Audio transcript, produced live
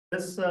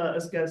Let's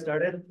get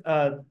started.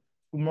 Good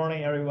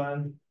morning,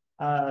 everyone.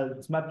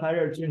 It's my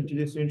pleasure to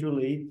introduce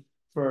Julie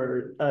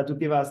to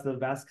give us the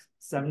VASC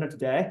seminar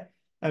today.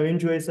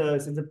 Yunju is a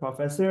assistant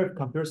professor of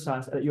computer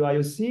science at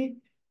UIUC,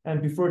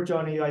 and before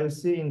joining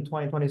UIUC in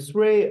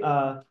 2023,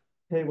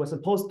 he was a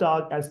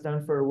postdoc at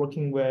Stanford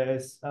working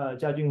with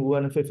Jiajun Wu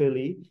and Feifei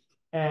Li,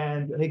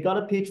 and he got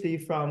a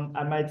PhD from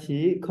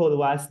MIT,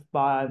 co-advised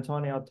by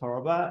Antonio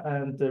Torba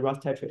and Russ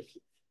Tetrick.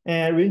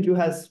 And Yunju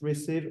has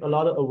received a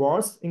lot of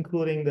awards,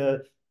 including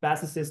the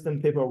Best System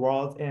Paper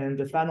Award and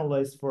the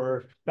finalist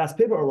for Best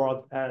Paper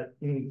Award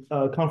in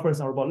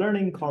Conference on Robot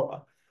Learning,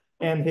 CORA.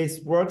 And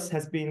his works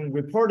has been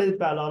reported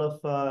by a lot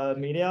of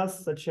media,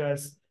 such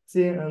as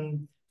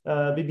CNN,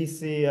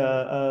 BBC,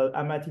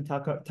 MIT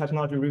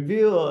Technology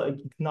Review,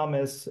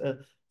 Economist,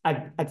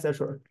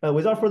 etc.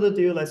 Without further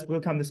ado, let's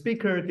welcome the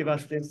speaker, give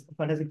us this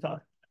fantastic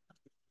talk.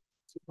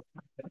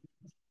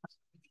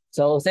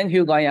 So thank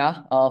you,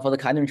 Guanya, for the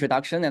kind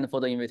introduction and for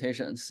the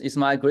invitations. It's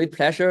my great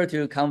pleasure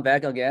to come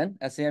back again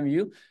at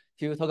CMU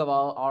to talk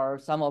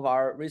about some of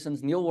our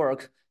recent new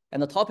work.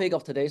 And the topic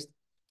of today's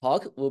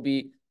talk will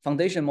be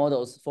foundation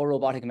models for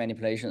robotic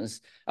manipulations.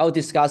 I will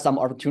discuss some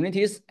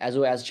opportunities as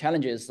well as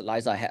challenges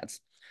lies ahead.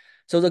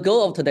 So the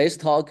goal of today's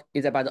talk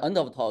is that by the end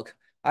of the talk,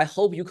 I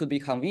hope you could be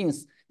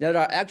convinced there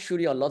are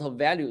actually a lot of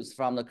values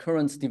from the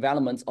current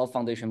development of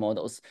foundation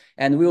models,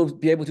 and we will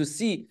be able to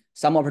see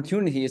some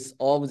opportunities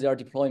of their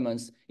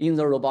deployments in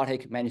the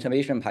robotic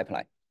manipulation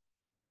pipeline.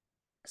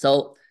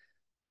 So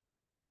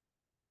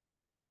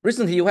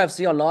recently, you have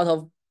seen a lot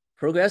of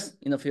progress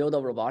in the field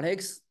of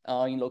robotics,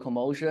 in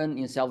locomotion,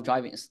 in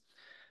self-drivings,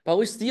 but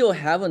we still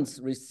haven't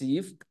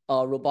received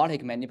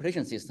robotic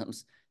manipulation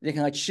systems that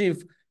can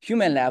achieve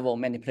human-level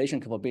manipulation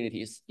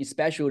capabilities,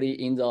 especially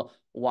in the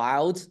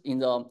wild, in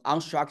the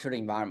unstructured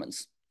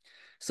environments.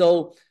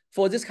 So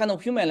for this kind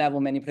of human-level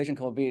manipulation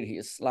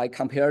capabilities, like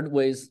compared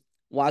with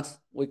what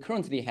we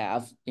currently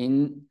have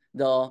in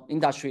the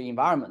industry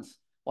environments,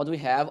 what we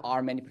have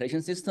are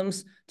manipulation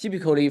systems,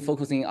 typically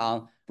focusing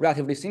on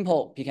relatively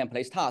simple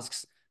pick-and-place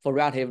tasks for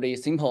relatively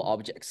simple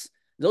objects.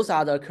 Those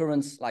are the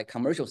current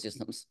commercial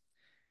systems.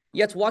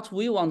 Yet what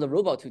we want the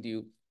robot to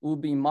do will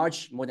be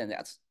much more than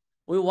that.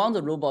 We want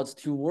the robots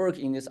to work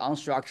in this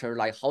unstructured,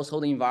 like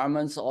household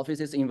environments,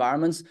 offices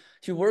environments,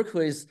 to work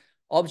with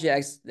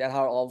objects that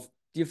are of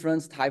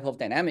different type of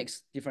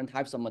dynamics, different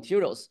types of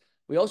materials.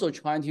 We're also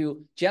trying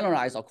to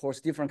generalize, of course,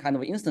 different kind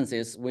of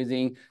instances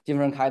within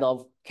different kind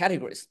of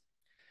categories.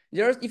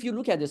 If you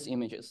look at these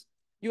images,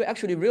 you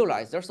actually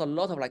realize there's a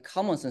lot of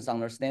common sense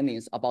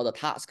understandings about the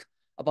task,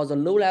 about the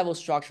low-level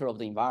structure of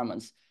the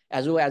environments,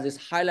 as well as this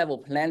high-level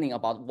planning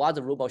about what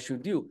the robot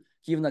should do,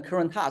 given the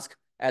current task,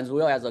 as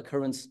well as the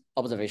current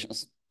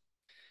observations.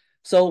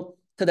 So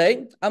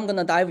today, I'm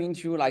gonna dive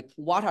into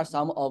what are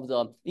some of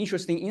the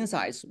interesting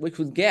insights we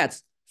could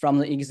get from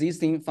the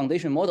existing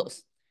foundation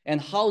models,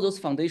 and how those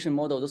foundation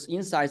models, those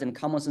insights and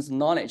common sense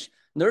knowledge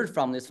learned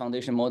from these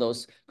foundation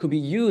models could be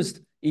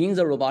used in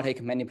the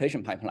robotic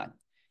manipulation pipeline.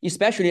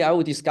 Especially, I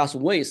will discuss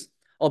ways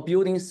of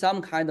building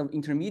some kind of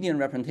intermediate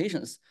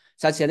representations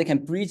such that they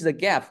can bridge the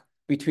gap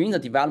between the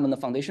development of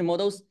foundation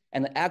models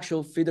and the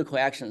actual physical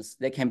actions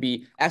that can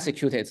be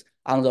executed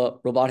on the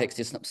robotic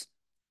systems.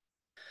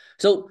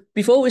 So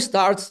before we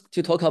start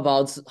to talk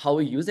about how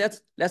we use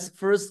it, let's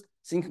first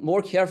think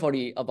more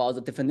carefully about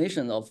the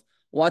definition of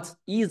what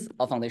is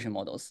a foundation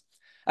models.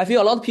 I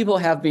feel a lot of people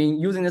have been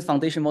using this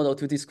foundation model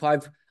to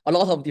describe a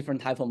lot of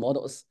different types of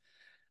models.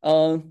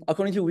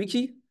 According to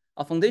Wiki,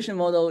 a foundation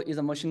model is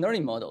a machine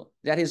learning model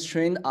that is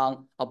trained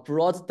on a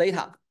broad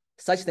data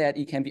such that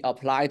it can be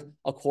applied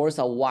across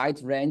a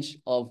wide range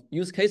of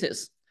use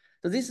cases.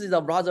 So this is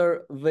a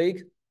rather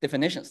vague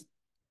definition.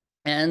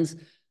 And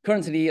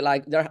currently,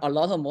 there are a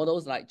lot of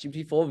models like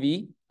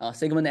GPT-4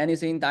 Segment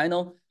Anything,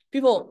 Dino.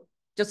 People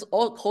just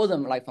all call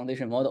them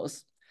foundation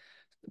models.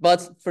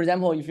 But for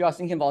example, if you are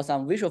thinking about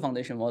some visual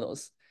foundation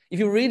models, if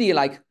you really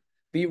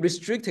be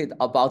restricted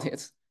about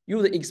it, you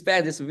would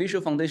expect these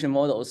visual foundation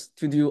models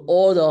to do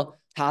all the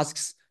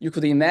tasks you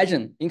could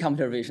imagine in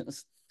computer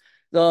visions.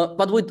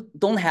 But we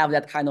don't have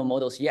that kind of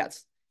models yet.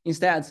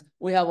 Instead,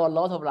 we have a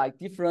lot of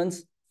different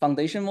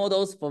foundation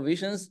models for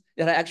visions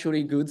that are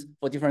actually good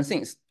for different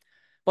things.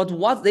 But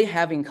what they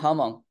have in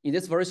common is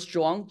this very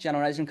strong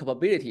generalization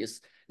capabilities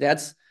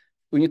that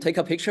when you take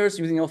a pictures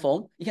using your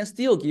phone, it can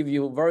still give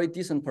you very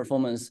decent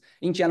performance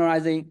in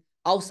generalizing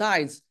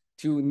outside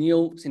to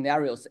new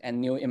scenarios and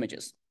new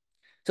images.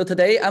 So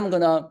today I'm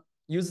gonna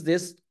use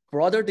this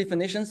broader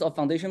definitions of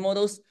foundation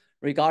models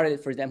regarded,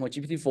 for example,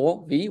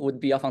 GPT-4 would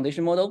be a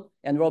foundation model,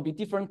 and there will be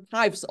different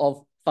types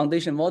of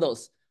foundation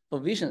models for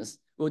visions.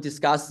 We'll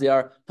discuss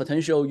their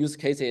potential use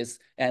cases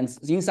and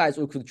the insights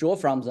we could draw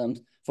from them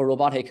for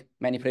robotic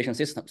manipulation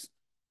systems.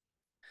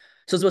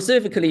 So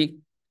specifically,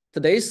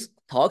 today's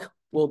talk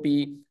will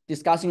be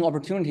discussing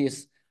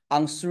opportunities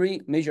on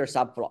 3 major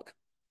sub-blocks.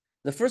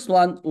 The first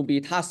one will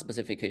be task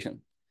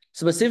specification,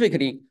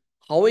 specifically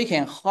how we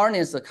can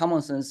harness the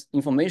common sense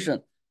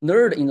information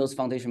learned in those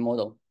foundation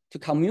models to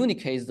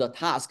communicate the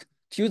task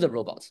to the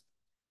robots.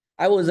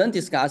 I will then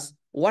discuss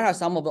what are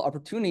some of the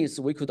opportunities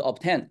we could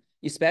obtain,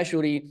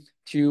 especially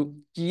to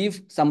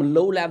give some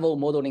low-level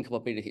modeling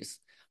capabilities,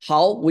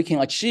 how we can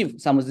achieve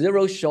some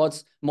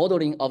zero-shot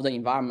modeling of the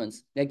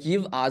environments that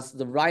give us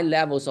the right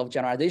levels of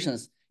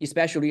generalizations,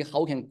 especially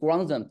how we can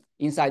ground them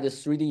inside the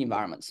 3D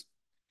environments.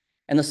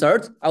 And the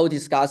third, I will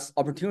discuss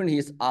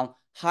opportunities on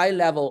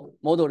high-level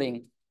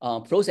modeling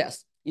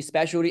process,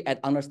 especially at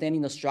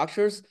understanding the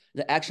structures,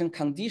 the action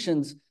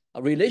conditions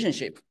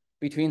relationship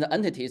between the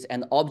entities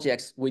and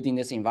objects within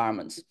these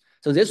environments.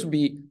 So this will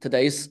be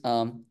today's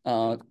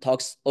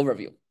talk's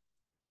overview.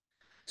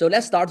 So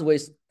let's start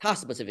with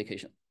task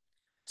specification.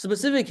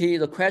 Specifically,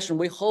 the question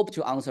we hope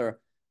to answer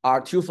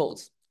are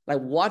twofold. Like,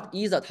 what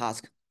is a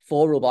task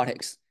for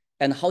robotics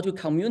and how to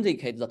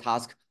communicate the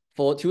task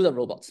to the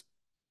robots?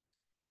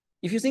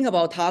 If you think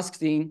about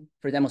tasks in,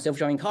 for example,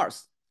 self-driving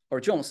cars or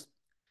drones,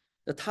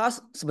 the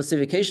task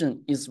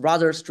specification is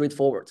rather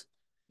straightforward.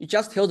 You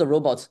just tell the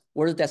robot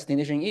where the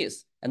destination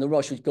is, and the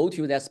robot should go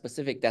to that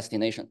specific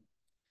destination.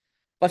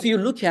 But if you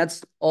look at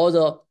all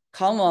the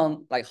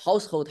common like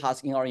household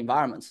tasks in our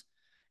environments,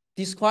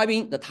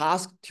 describing the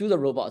task to the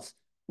robots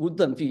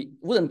wouldn't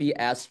be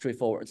as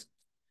straightforward.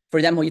 For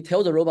example, you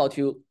tell the robot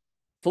to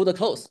fold the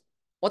clothes.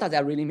 What does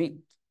that really mean?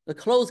 The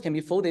clothes can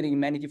be folded in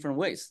many different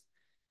ways.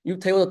 You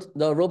tell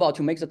the robot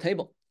to make the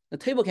table. The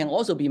table can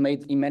also be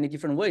made in many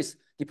different ways,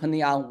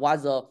 depending on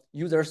what the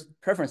user's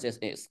preferences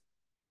is.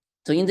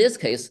 So in this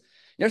case,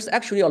 there's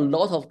actually a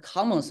lot of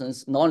common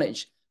sense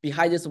knowledge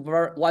behind this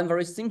one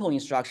very simple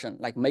instruction,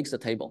 like makes the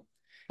table.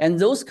 And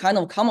those kind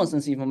of common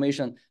sense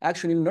information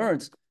actually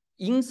learned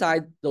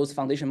inside those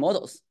foundation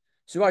models.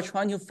 So we are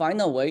trying to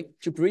find a way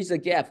to bridge the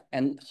gap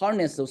and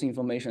harness those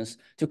informations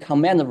to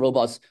command the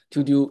robots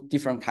to do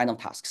different kind of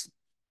tasks.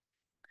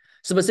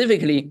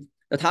 Specifically,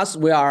 the task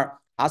we are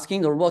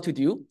asking the robot to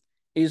do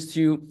is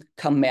to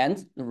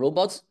command the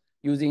robots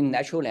using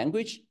natural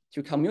language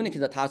to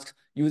communicate the task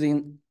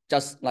using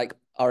just like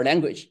our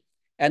language.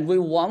 And we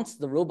want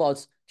the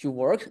robots to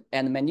work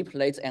and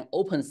manipulate an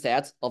open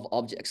set of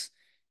objects.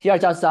 Here are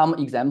just some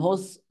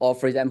examples of,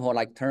 for example,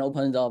 like turn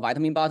open the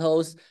vitamin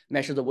bottles,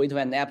 measure the weight of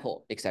an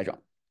apple, etc.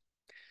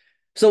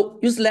 So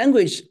use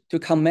language to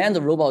command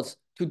the robots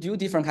to do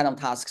different kind of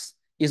tasks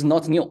is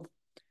not new.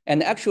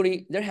 And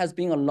actually, there has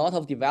been a lot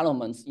of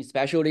developments,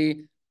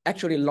 especially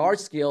actually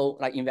large-scale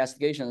like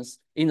investigations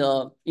in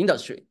the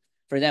industry.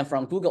 For example,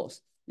 from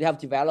Google's, they have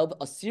developed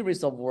a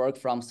series of work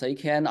from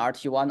SACAN,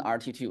 RT1,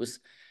 RT2s.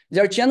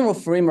 Their general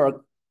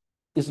framework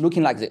is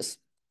looking like this.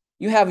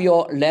 You have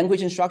your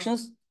language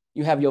instructions,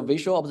 you have your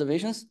visual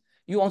observations,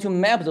 you want to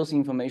map those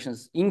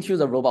informations into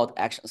the robot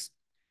actions.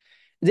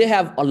 They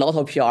have a lot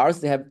of PRs.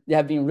 They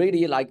have been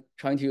really like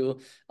trying to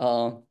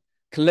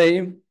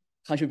claim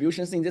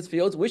contributions in this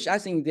field, which I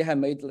think they have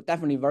made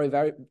definitely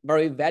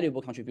very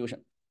valuable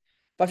contribution.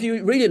 But if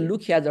you really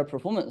look at their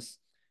performance,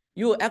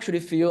 you actually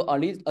feel a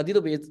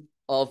little bit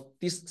of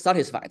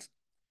dissatisfied.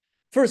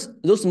 First,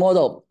 those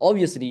model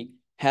obviously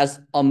has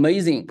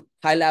amazing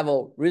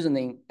high-level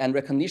reasoning and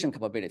recognition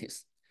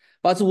capabilities.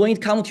 But when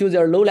it comes to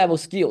their low-level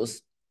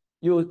skills,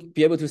 you'll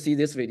be able to see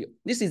this video.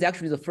 This is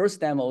actually the first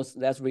demos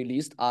that's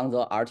released on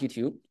the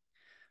RT2.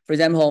 For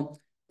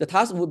example, the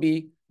task would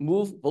be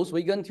move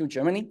Volkswagen to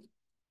Germany.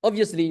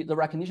 Obviously, the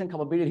recognition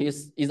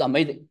capabilities is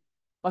amazing.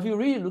 But if you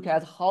really look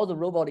at how the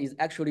robot is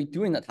actually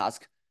doing the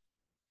task,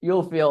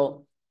 you'll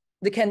feel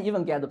they can't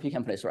even get the pick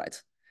and place right.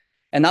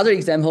 Another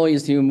example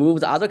is to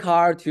move the other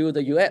car to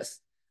the US.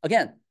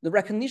 Again, the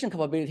recognition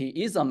capability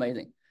is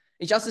amazing.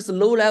 It's just this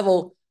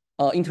low-level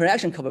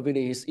interaction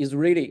capabilities is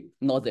really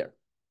not there.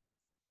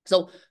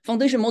 So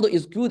foundation model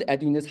is good at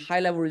doing this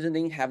high-level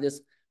reasoning, have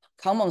this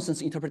common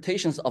sense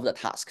interpretations of the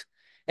task.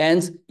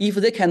 And if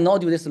they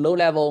cannot do this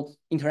low-level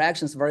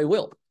interactions very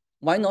well,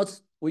 why not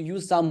we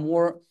use some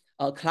more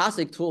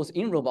classic tools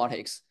in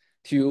robotics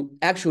to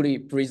actually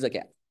bridge the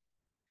gap?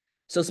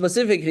 So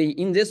specifically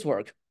in this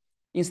work,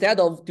 instead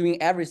of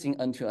doing everything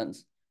end-to-end,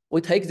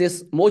 we take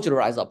this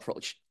modularized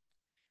approach.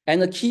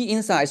 And the key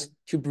insights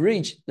to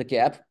bridge the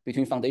gap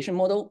between foundation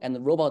model and the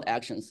robot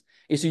actions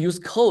is to use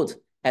code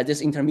as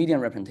this intermediate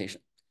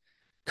representation.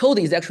 Code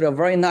is actually a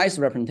very nice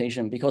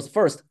representation because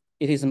first,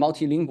 it is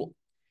multilingual.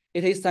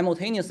 It is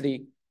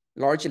simultaneously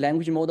large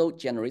language model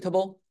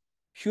generatable,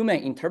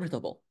 human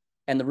interpretable,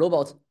 and the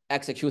robot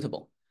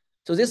executable.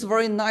 So this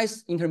very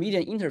nice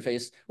intermediate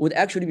interface would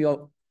actually be a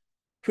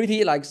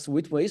pretty like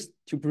sweet ways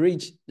to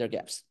bridge their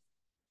gaps.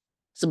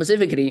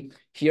 Specifically,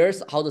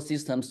 here's how the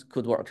systems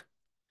could work.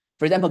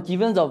 For example,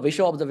 given the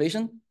visual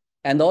observation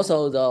and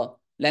also the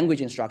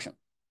language instruction,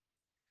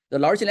 the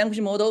large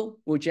language model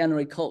will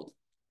generate code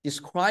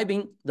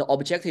describing the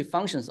objective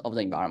functions of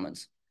the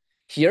environment.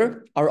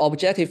 Here, our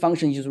objective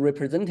function is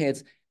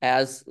represented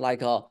as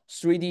like a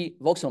 3D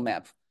voxel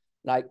map.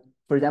 Like,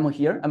 for example,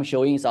 here I'm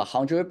showing it's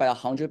 100 by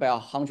 100 by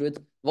 100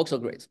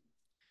 voxel grid.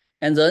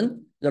 And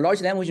then the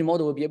large language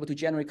model will be able to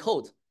generate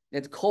code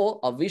that call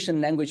a vision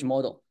language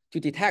model to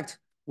detect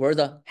where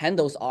the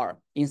handles are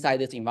inside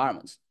this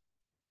environment.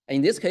 And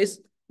in this case,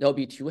 there will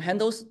be two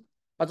handles,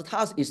 but the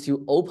task is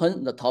to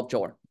open the top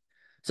drawer.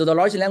 So the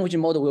large language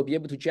model will be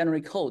able to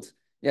generate code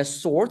that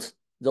sort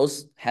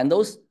those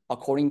handles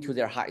according to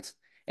their height,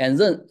 and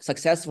then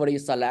successfully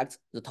select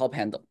the top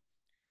handle.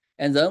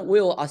 And then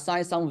we'll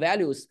assign some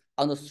values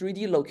on the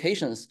 3D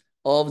locations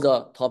of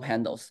the top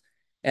handles.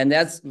 And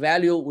that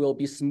value will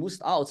be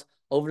smoothed out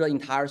over the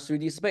entire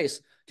 3D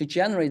space to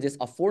generate this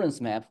affordance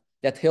map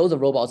that tells the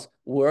robots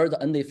where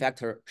the end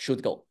effector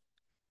should go.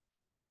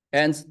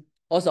 And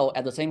also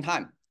at the same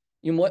time,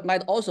 you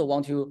might also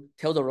want to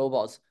tell the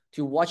robots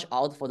to watch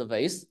out for the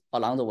vase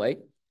along the way.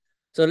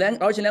 So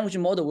large language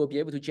model will be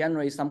able to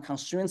generate some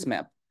constraints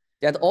map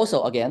that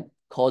also, again,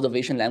 called the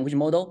vision language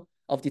model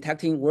of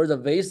detecting where the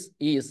vase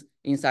is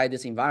inside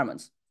this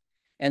environment.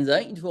 And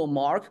then it will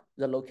mark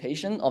the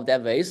location of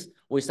that vase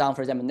with some,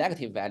 for example,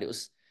 negative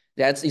values.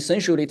 That's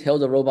essentially tell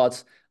the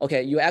robots,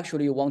 okay, you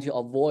actually want to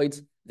avoid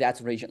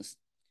that regions.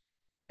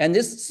 And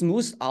this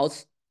smooth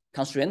out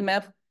constraint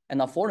map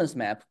and affordance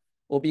map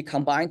will be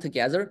combined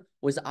together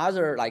with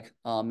other like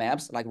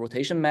maps, like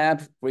rotation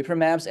map, gripper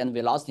maps, and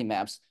velocity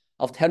maps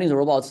of telling the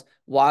robots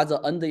what the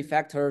end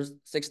effectors,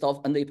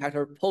 6th end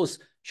effector pose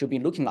should be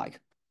looking like.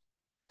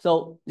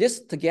 So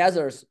this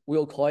together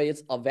we'll call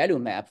it a value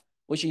map,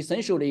 which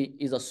essentially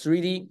is a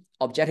 3D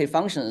objective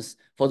functions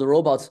for the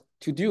robots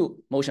to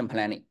do motion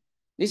planning.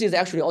 This is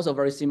actually also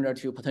very similar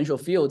to potential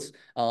fields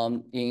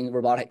in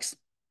robotics.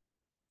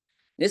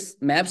 These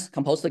maps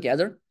compose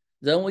together,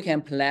 then we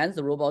can plan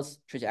the robot's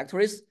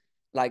trajectories,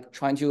 like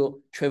trying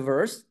to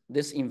traverse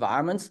this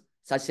environment,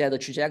 such that the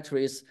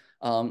trajectories,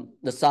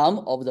 the sum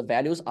of the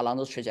values along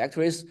those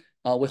trajectories,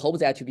 we hope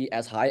that to be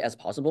as high as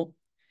possible.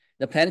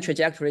 The planned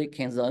trajectory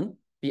can then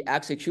be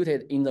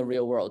executed in the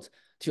real world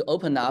to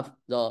open up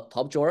the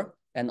top drawer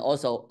and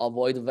also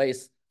avoid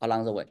vase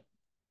along the way.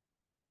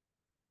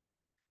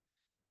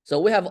 So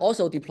we have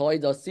also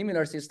deployed the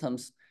similar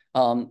systems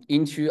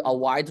into a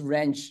wide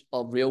range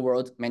of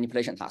real-world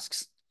manipulation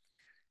tasks.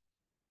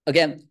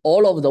 Again,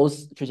 all of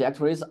those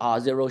trajectories are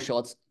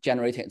zero-shot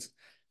generated.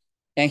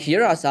 And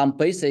here are some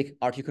basic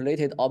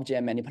articulated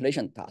object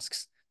manipulation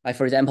tasks. Like,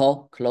 for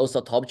example, close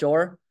the top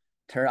drawer,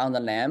 turn on the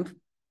lamp,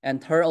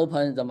 and turn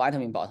open the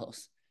vitamin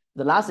bottles.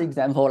 The last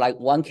example, like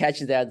one catch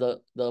that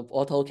the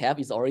bottle cap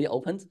is already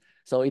opened,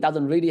 so it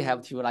doesn't really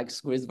have to like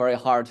squeeze very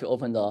hard to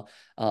open the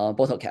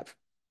bottle cap.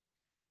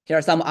 Here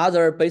are some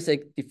other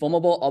basic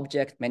deformable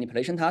object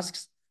manipulation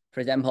tasks. For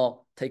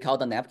example, take out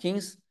the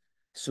napkins,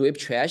 sweep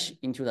trash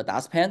into the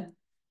dustpan,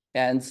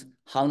 and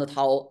hang the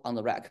towel on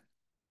the rack.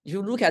 If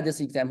you look at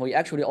this example, it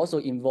actually also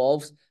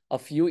involves a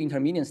few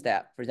intermediate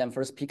steps. For example,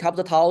 first pick up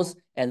the towels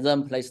and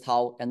then place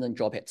towel and then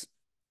drop it.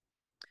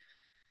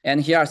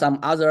 And here are some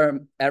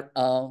other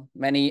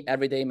many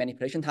everyday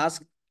manipulation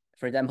tasks.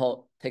 For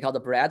example, take out the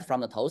bread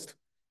from the toast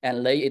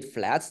and lay it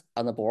flat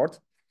on the board,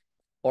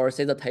 or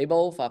set the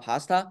table for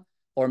pasta,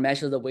 or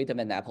measure the weight of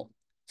an apple.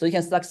 So you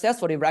can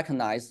successfully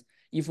recognize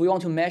if we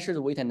want to measure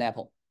the weight of an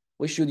apple,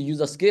 we should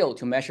use a scale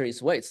to measure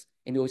its weight,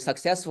 and we will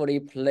successfully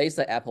place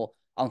the apple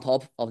on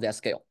top of that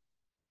scale.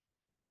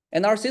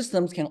 And our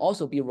systems can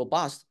also be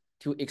robust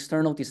to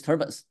external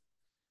disturbance.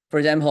 For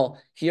example,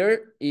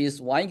 here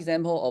is one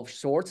example of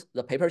sort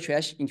the paper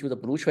trash into the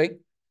blue tray.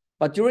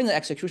 But during the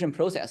execution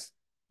process,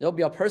 there'll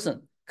be a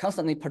person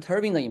constantly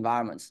perturbing the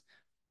environment,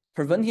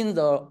 preventing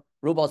the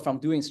robot from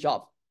doing its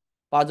job.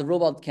 But the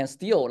robot can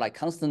still like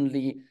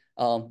constantly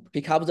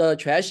pick up the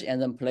trash and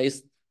then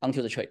place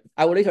onto the tray.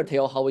 I will later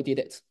tell how we did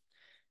it.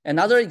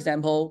 Another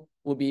example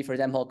would be, for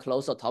example,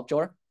 close the top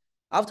drawer.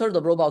 After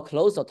the robot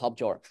closes the top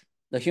drawer,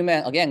 the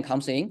human again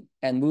comes in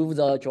and moves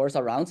the drawers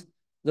around.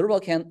 The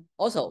robot can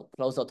also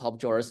close the top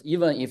drawers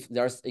even if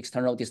there's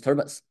external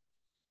disturbance.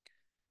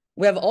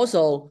 We have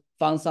also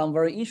found some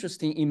very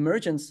interesting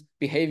emergent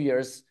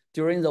behaviors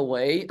during the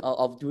way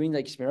of doing the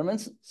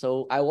experiments.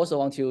 So I also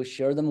want to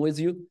share them with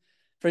you.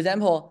 For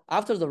example,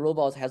 after the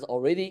robot has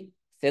already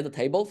set the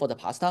table for the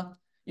pasta,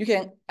 you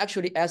can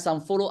actually add some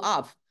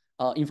follow-up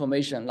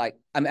information like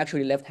I'm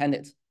actually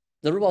left-handed.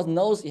 The robot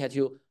knows it had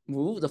to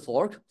move the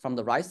fork from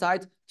the right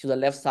side to the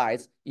left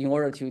side in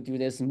order to do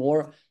this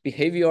more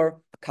behavior,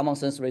 common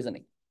sense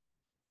reasoning.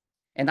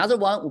 Another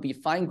one would be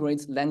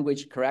fine-grained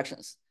language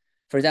corrections.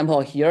 For example,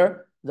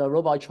 here, the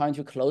robot trying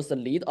to close the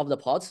lid of the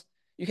pot.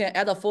 You can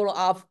add a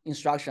follow-up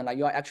instruction like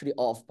you are actually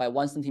off by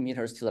 1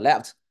 centimeter to the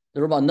left.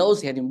 The robot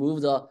knows it had to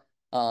move the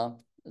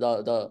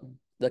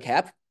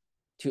cap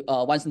to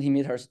 1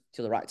 centimeter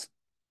to the right.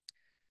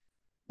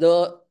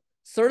 The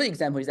third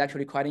example is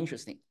actually quite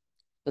interesting.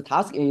 The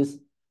task is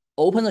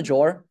open the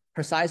drawer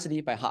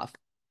precisely by half.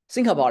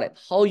 Think about it,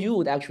 how you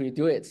would actually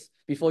do it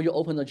before you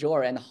open the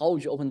drawer and how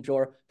would you open the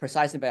drawer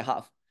precisely by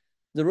half.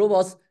 The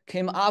robots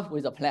came up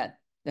with a plan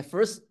that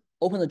first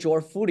open the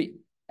drawer fully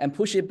and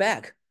push it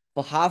back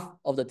for half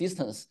of the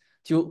distance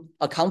to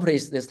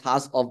accomplish this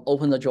task of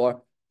open the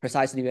drawer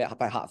precisely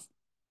by half.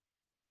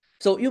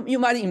 So you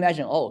might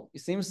imagine, oh,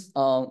 it seems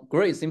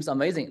great, it seems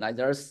amazing. Like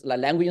there's like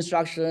language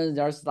instructions,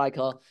 there's like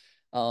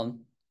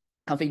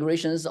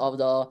configurations of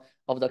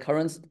the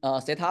current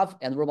setup,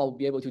 and the robot will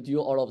be able to do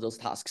all of those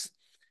tasks.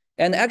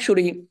 And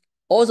actually,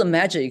 all the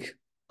magic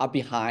are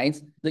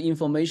behind the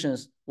information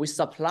we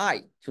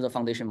supply to the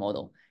foundation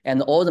model,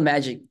 and all the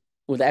magic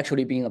would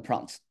actually be in the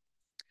prompts.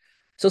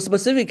 So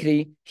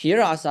specifically,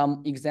 here are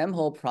some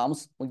example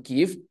prompts we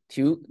give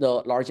to the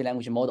large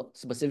language model,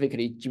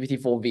 specifically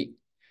GPT-4V.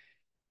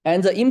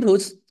 And the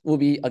inputs will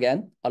be,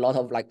 again, a lot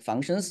of like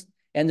functions,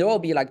 and there will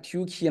be like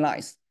 2 key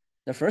lines.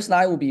 The first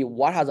line will be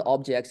what are the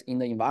objects in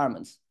the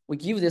environment. We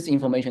give this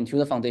information to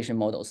the foundation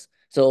models.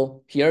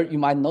 So here you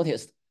might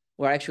notice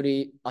we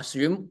actually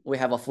assume we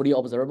have a fully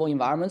observable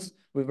environment.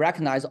 We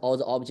recognize all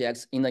the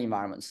objects in the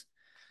environments.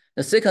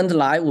 The second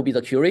line will be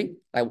the query,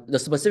 like the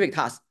specific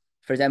task.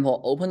 For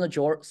example, open the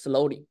drawer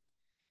slowly.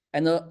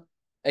 And the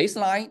 8th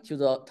line to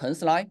the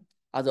 10th line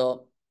are the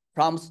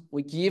prompts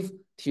we give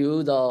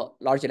to the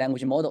large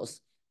language models,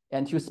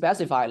 and to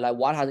specify like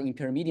what are the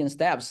intermediate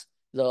steps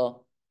the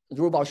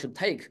robot should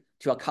take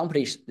to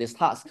accomplish this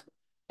task.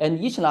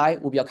 And each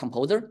line will be a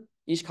composer.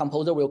 Each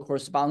composer will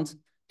correspond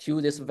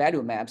to this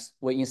value maps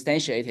we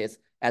instantiated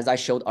as I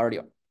showed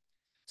earlier.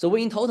 So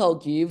we in total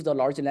give the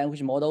large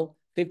language model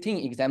 15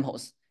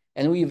 examples,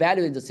 and we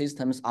evaluate the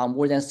systems on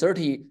more than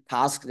 30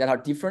 tasks that are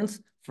different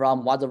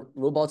from what the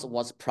robot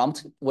was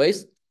prompted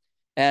with.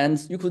 And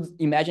you could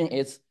imagine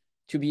it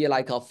to be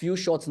like a few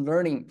short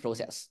learning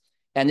process.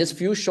 And this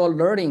few short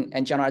learning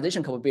and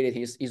generalization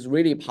capabilities is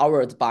really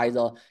powered by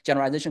the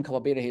generalization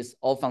capabilities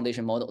of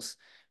foundation models.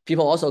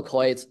 People also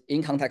call it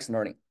in-context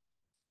learning.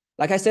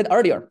 Like I said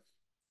earlier,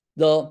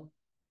 the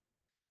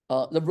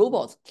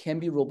robot can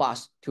be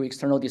robust to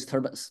external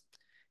disturbance.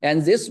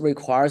 And this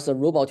requires the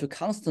robot to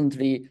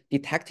constantly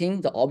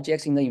detecting the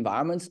objects in the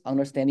environment,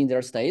 understanding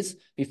their states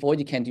before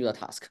it can do the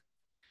task.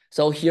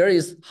 So here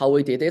is how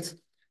we did it.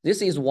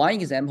 This is one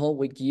example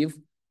we give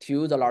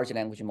to the large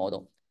language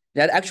model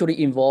that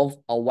actually involve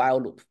a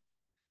while loop.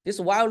 This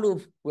while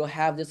loop will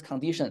have this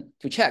condition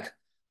to check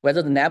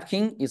whether the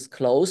napkin is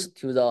close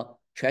to the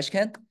trash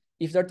can.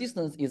 If the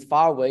distance is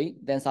far away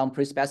than some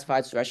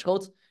pre-specified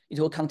threshold, it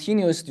will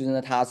continue doing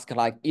the task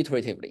like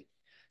iteratively.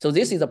 So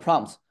this is a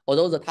prompt.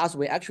 Although the task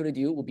we actually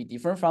do will be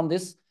different from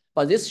this,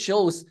 but this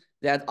shows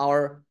that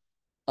our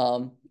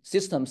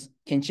systems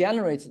can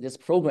generate these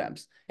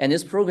programs, and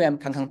this program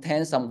can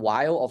contain some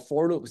while or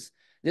for loops.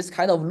 This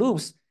kind of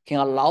loops can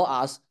allow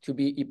us to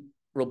be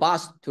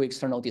robust to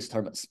external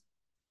disturbance.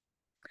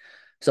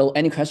 So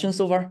any questions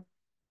so far?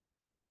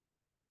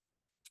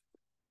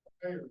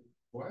 Hey,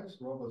 why is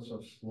robot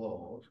so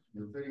slow?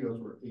 Your videos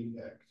were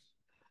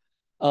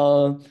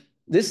 8x.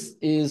 This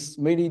is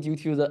mainly due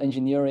to the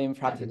engineering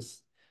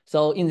practice.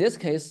 So in this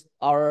case,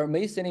 our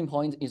main selling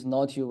point is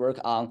not to work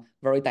on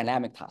very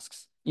dynamic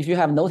tasks. If you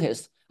have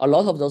noticed, a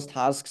lot of those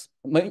tasks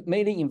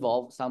mainly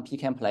involve some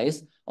pick and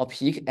place or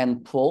pick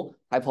and pull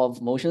type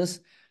of motions.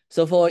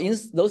 So for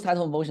those type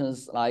of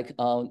motions, like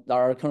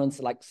our current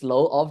like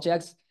slow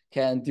objects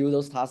can do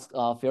those tasks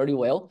fairly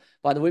well.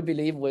 But we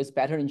believe with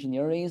better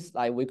engineering,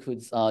 like we could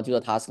do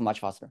the task much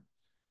faster.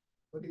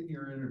 But in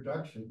your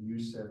introduction, you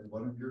said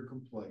one of your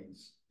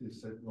complaints is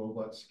that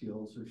robot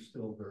skills are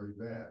still very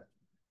bad.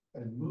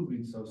 And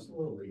moving so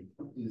slowly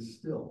is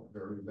still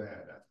very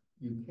bad.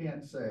 You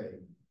can't say,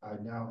 I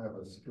now have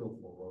a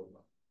skillful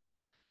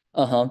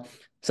robot.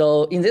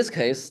 So in this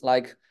case,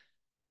 like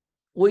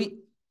we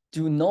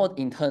do not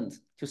intend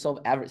to solve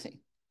everything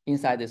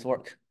inside this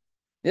work.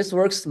 This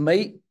work's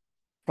main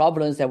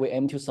problems that we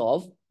aim to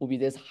solve will be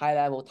this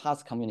high-level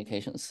task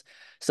communications.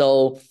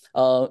 So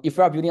if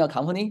we are building a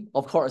company,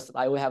 of course,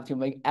 we have to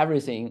make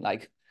everything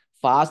like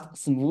fast,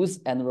 smooth,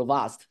 and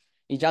robust.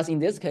 It's just in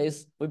this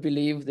case, we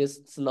believe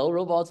this slow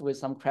robots with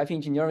some crappy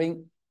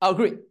engineering, I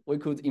agree, we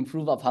could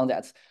improve upon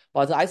that.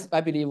 But I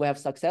believe we have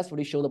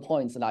successfully showed the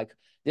points like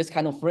this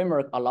kind of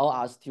framework allow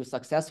us to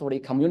successfully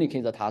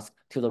communicate the task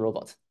to the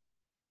robot.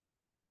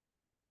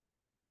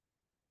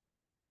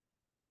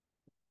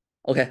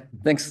 Okay,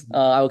 thanks.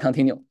 I will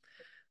continue.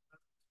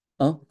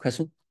 Oh,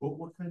 question?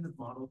 What kind of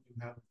model do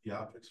you have the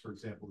objects? For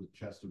example, the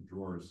chest of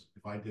drawers.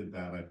 If I did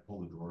that, I'd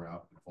pull the drawer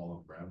out and fall on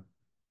the ground.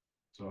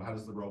 So how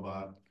does the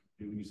robot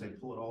do? You say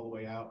pull it all the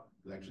way out.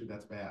 Actually,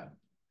 that's bad.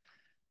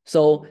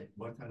 So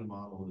what kind of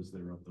model is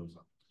there of those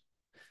objects?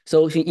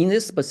 So in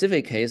this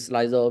specific case,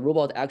 like the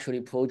robot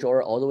actually pull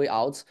drawer all the way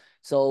out.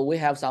 So we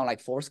have some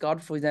like force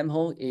guard, for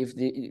example, if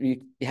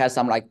it has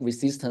some like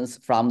resistance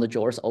from the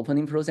drawers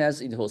opening process,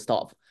 it will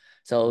stop.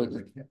 So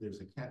there's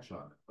a catch on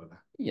it, but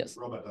yes,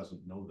 the robot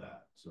doesn't know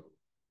that.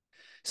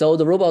 So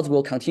the robot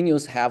will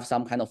continuously have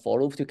some kind of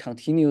follow-up to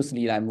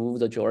continuously like move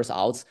the drawers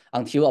out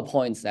until a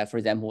point that, for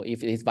example,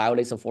 if it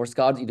violates a force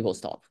guard, it will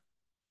stop.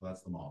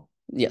 That's the model.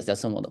 Yes,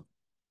 that's the model.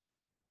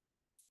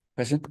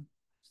 Question?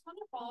 Just want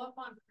to follow up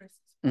on Chris's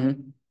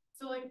point.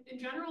 So like in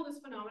general, this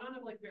phenomenon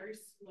of like very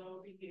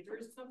slow behavior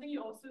is something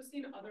you also see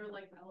in other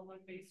like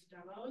LLM-based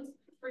demos.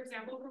 For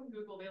example, from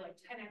Google, they like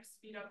 10x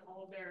speed up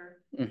all their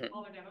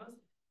demos.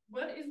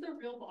 What is the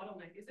real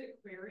bottleneck? Is it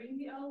querying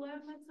the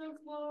LLM that's so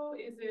slow?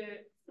 Is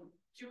it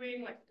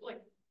doing like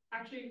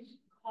actually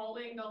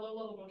calling a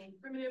low-level motion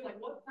primitive? Like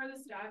what part of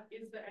the stack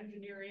is the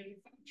engineering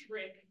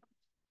trick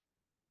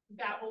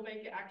that will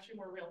make it actually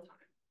more real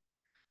time?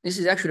 This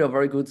is actually a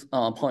very good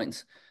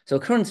point. So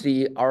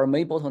currently, our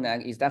main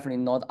bottleneck is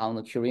definitely not on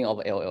the querying of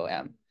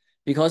LLM.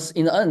 Because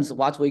in the end,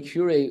 what we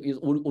query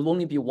will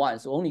only be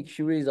once. We only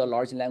query the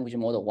large language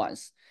model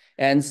once.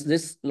 And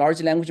this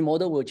large language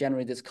model will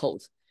generate this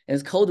code. And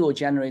this code will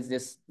generate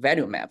this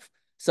value map.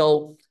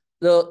 So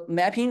the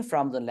mapping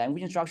from the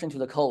language instruction to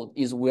the code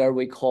is where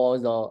we call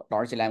the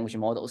large language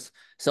models.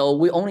 So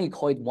we only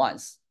call it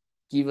once,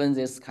 given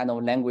this kind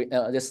of language,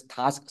 this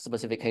task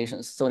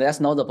specifications. So that's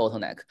not the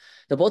bottleneck.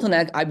 The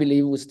bottleneck, I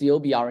believe, will still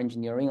be our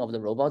engineering of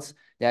the robots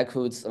that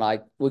could,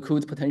 we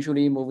could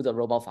potentially move the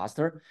robot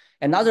faster.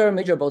 Another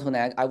major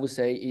bottleneck, I would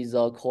say, is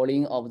the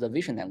calling of the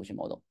vision language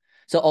model.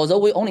 So although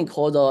we only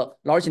call the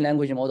large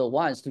language model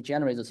once to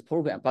generate this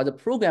program, but the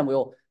program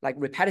will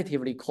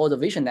repetitively call the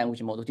vision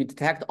language model to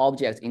detect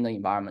objects in the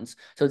environment.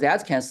 So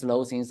that can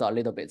slow things a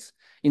little bit.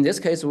 In this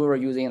case, we were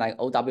using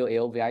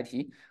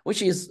OWL-VIT,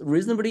 which is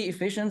reasonably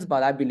efficient,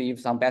 but I believe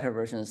some better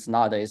versions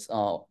nowadays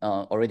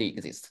already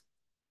exist.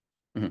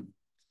 Mm-hmm.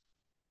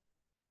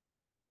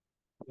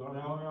 So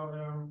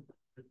LLM,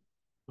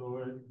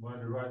 so when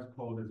the write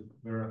code is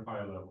very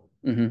high level,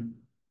 mm-hmm.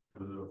 to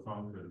the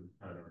function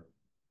pattern.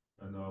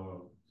 And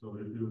so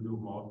if you do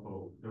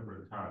multiple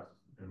different tasks,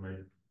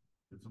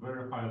 it's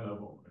very high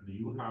level, and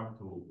you have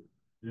to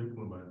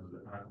implement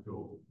the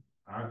actual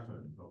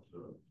action of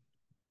the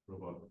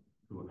robot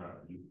to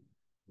have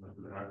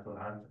the actual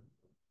action.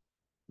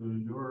 So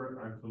you're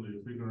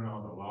actually figuring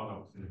out a lot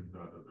of things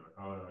that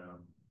the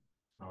LLM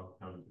not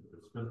telling you.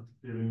 It's just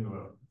giving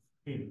a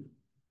hint,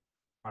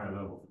 high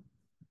level,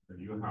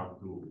 and you have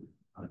to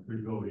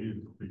actually go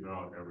in to figure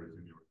out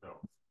everything yourself.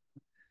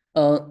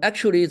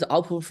 Actually, the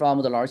output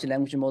from the large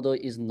language model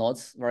is not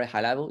very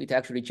high level. It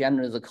actually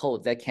generates the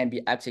code that can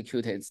be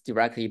executed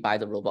directly by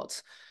the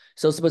robots.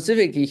 So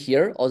specifically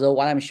here, although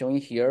what I'm showing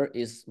here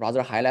is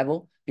rather high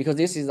level, because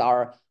this is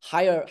our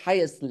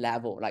highest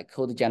level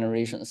code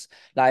generations.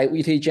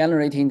 It is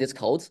generating this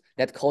code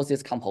that calls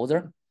this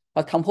composer,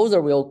 but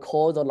composer will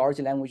call the large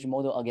language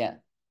model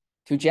again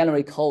to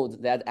generate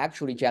code that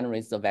actually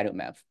generates the value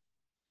map.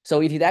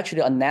 So it is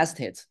actually a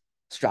nested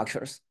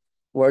structures,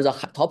 where the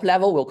top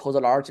level will call the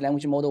large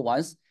language model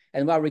once,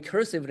 and we are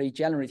recursively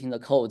generating the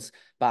codes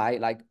by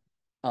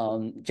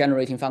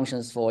generating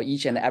functions for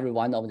each and every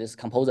one of this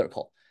composer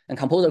call. And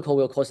composer call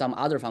will call some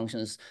other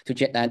functions to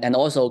and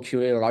also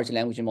query a large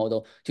language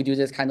model to do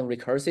this kind of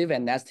recursive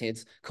and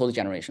nested code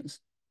generations.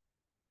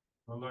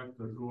 Unlike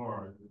the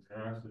drawer, it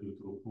asks you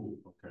to pull.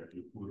 Okay,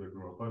 you pull the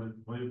drawer, but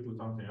when you put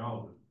something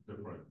else, it's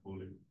different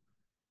pulling.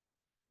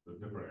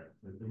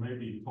 It may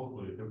be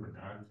totally different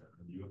action,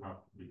 and you have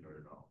to figure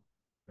it out.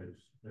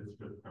 It's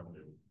just kind of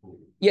cool.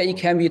 Yeah, it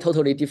can be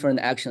totally different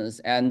actions,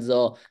 and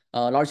the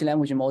large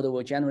language model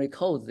will generate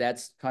code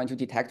that's trying to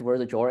detect where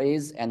the drawer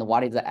is and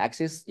what the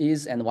axis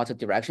is and what the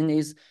direction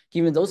is.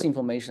 Given those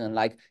information,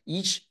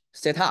 each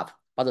setup,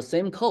 but the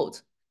same code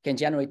can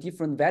generate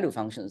different value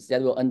functions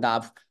that will end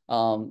up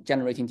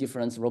generating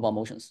different robot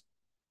motions.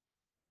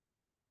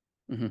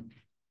 Mm-hmm.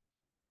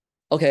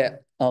 Okay,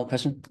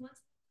 question?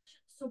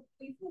 So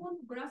if we want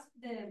to grasp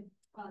the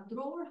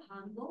drawer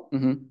handle,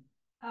 mm-hmm.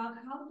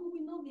 How do we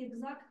know the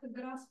exact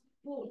grasp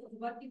pose?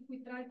 What if we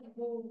try to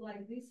go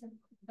like this and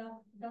that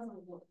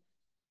doesn't work?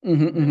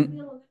 Mm-hmm, Does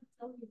the LLM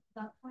tell you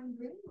that fine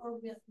grain, or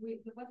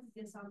what is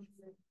the assumption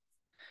there?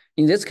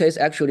 In this case,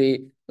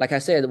 actually, like I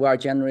said, we are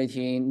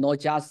generating not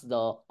just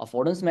the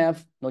affordance map,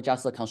 not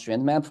just the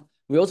constraint map.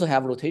 We also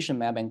have rotation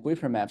map and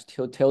gripper maps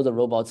to tell the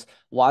robots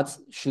what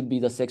should be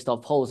the sixth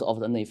of pose of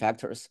the NA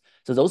factors.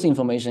 So those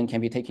information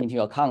can be taken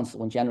into account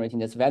when generating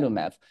this value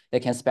map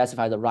that can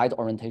specify the right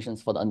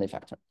orientations for the NA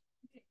factor.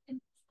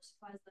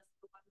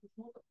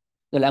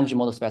 The language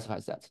model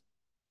specifies that.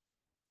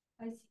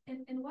 I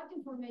see. And what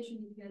information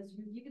it has?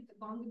 You give it the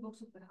bounding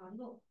box of the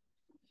handle.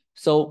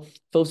 So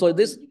for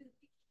this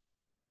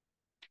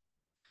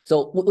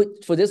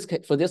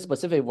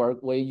specific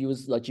work, we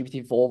use the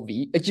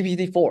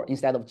GPT-4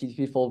 instead of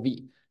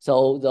GPT-4V.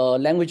 So the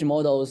language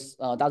models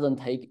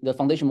the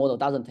foundation model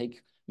doesn't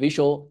take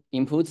visual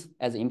inputs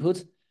as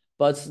input,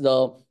 but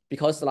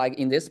because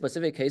in this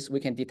specific case, we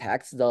can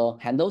detect the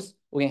handles.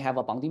 We can have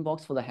a bounding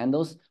box for the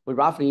handles. We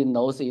roughly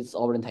know its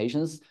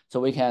orientations.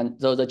 So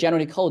the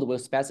general code will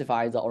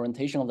specify the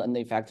orientation of the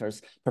NA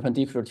factors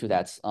perpendicular to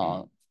that,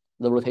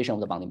 the rotation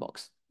of the bounding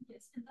box.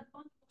 Yes, and that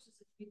bounding box is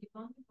a 3D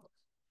bounding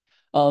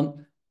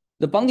box.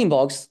 The bounding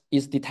box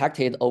is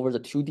detected over the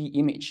 2D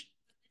image,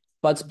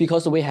 but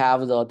because we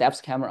have the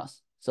depth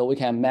cameras, so we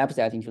can map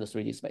that into the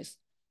 3D space.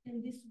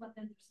 And this is what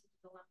enters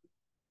into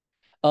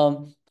the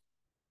language.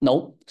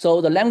 No,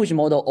 so the language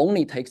model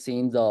only takes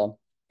in the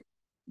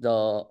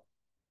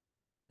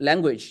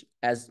language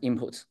as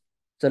input.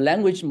 The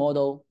language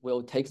model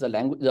will take the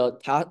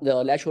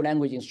natural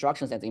language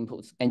instructions as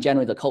inputs and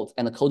generate the code,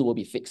 and the code will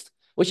be fixed,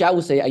 which I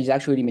would say is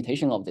actually a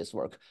limitation of this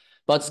work.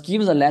 But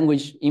given the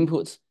language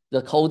inputs,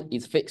 the code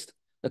is fixed.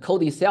 The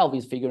code itself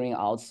is figuring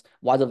out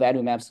what the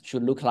value maps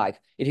should look like.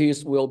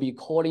 Will be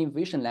calling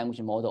vision language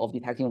model of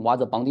detecting what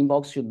the bounding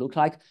box should look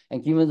like,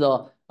 and given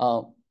the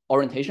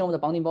orientation of the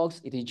bounding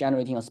box, it is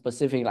generating a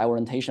specific like,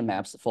 orientation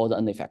maps for the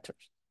n factors.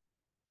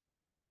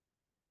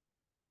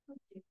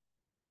 Okay.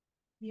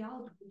 The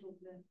output of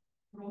the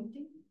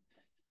prompting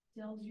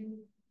tells you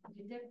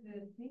detect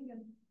the thing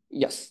and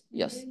yes.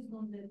 based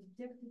on the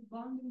detected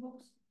bounding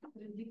box,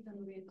 predict an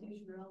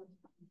orientation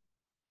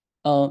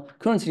relative.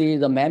 Currently,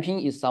 the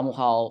mapping is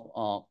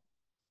somehow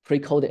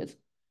pre-coded.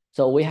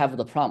 So we have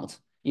the prompt.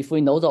 If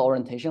we know the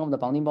orientation of the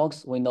bounding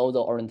box, we know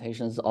the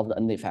orientations of the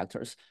n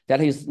factors.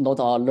 That is not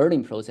a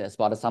learning process,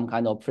 but some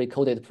kind of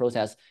pre-coded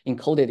process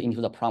encoded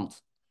into the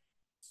prompt.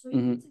 So if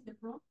it's in the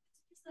prompt,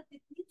 it's that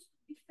it needs to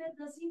be fed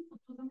as input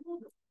to the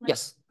model. Like,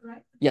 yes.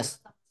 Right? Yes.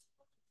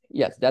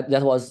 Yes,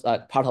 that was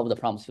part of the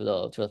prompt to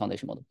the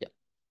foundation model. Yeah.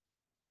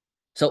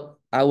 So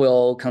I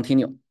will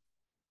continue.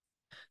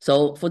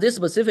 So for this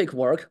specific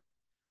work,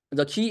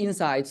 the key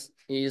insights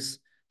is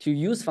to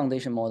use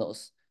foundation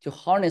models to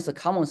harness the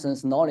common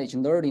sense knowledge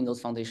learned in those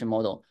foundation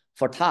model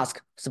for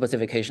task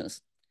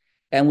specifications.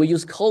 And we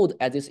use code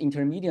as these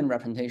intermediate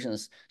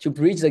representations to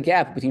bridge the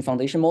gap between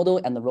foundation model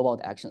and the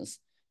robot actions.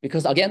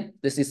 Because again,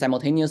 this is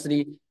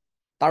simultaneously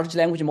large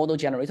language model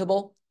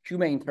generatable,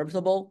 human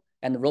interpretable,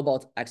 and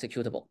robot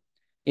executable.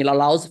 It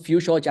allows few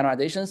short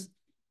generalizations.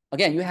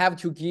 Again, you have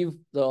to give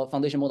the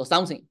foundation model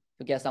something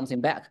to get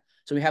something back.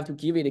 So we have to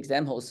give it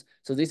examples.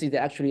 So this is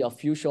actually a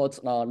few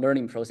short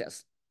learning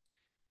process.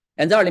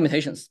 And there are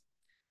limitations.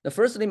 The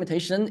first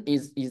limitation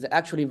is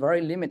actually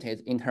very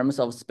limited in terms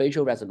of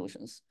spatial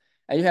resolutions.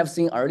 As you have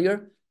seen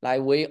earlier,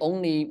 like we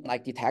only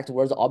like detect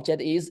where the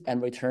object is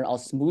and return a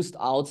smoothed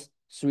out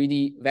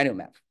 3D value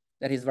map.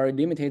 That is very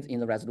limited in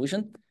the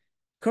resolution.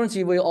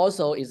 Currently, we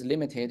also is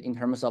limited in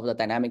terms of the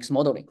dynamics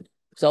modeling.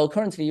 So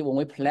currently, when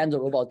we plan the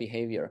robot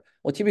behavior,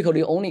 we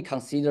typically only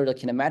consider the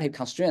kinematic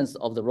constraints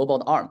of the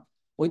robot arm.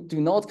 We do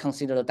not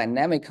consider the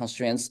dynamic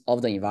constraints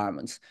of the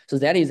environment. So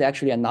that is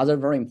actually another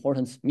very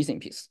important missing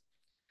piece.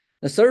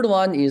 The third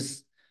one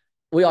is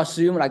we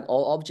assume like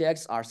all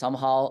objects are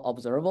somehow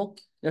observable.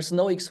 There's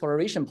no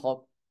exploration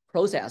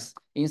process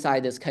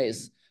inside this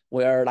case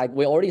where like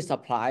we already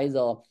supply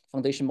the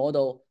foundation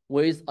model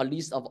with a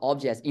list of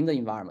objects in the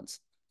environment.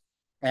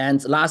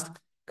 And last,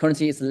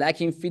 currently it's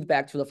lacking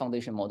feedback to the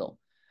foundation model.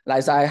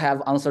 Like I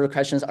have answered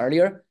questions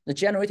earlier, the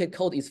generated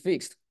code is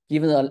fixed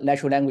given the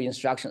natural language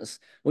instructions,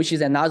 which is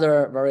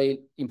another very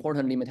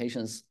important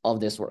limitations of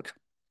this work.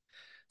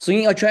 So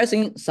in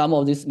addressing some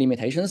of these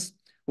limitations,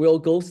 we'll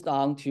go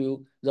down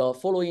to the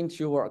following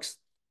two works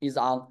is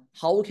on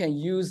how we can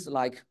use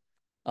like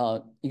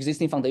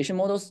existing foundation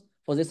models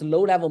for this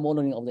low-level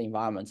modeling of the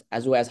environment,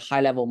 as well as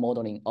high-level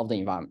modeling of the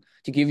environment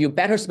to give you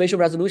better spatial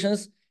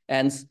resolutions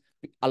and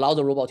allow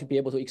the robot to be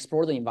able to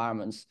explore the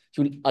environments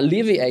to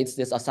alleviate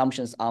these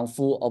assumptions on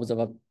full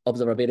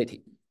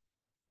observability.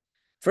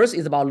 First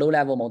is about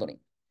low-level modeling.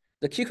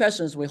 The key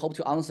questions we hope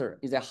to answer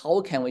is that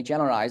how can we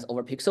generalize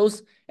over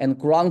pixels and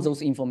ground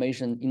those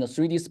information in the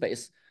 3D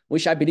space,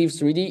 which I believe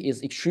 3D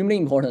is extremely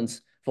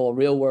important for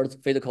real-world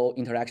physical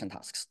interaction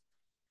tasks.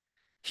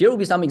 Here will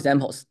be some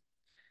examples.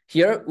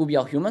 Here will be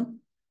a human.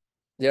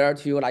 There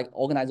to like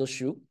organize the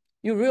shoe.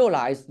 You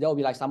realize there will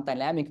be like some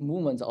dynamic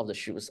movement of the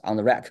shoes on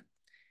the rack.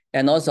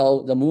 And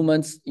also the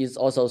movement is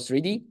also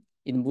 3D.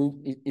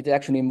 It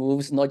actually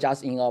moves not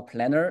just in a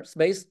planar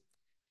space.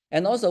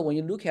 And also when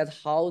you look at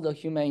how the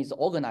human is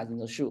organizing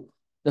the shoe,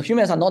 the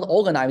humans are not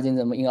organizing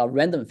them in a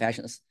random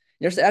fashions.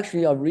 There's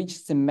actually a rich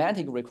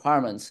semantic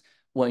requirements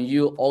when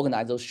you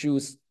organize those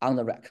shoes on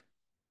the rack.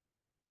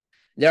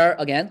 There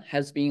again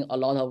has been a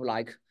lot of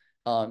like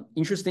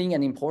interesting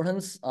and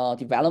important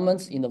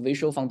developments in the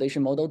visual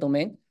foundation model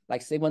domain,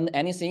 like segment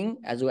anything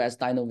as well as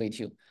Dino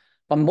V2.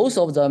 But most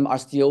of them are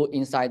still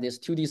inside this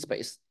 2D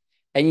space.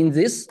 And in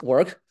this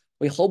work,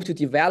 we hope to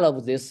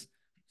develop this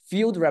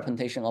field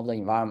representation of the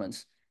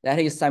environment that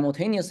is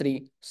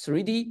simultaneously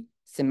 3D,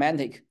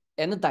 semantic,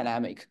 and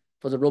dynamic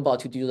for the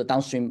robot to do the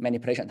downstream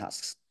manipulation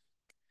tasks.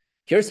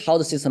 Here's how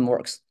the system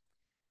works.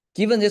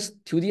 Given these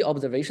 2D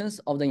observations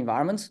of the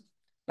environment,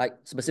 like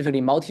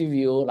specifically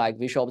multi-view, like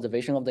visual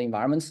observation of the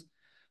environments,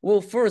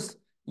 we'll first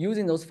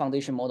using those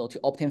foundation model to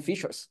obtain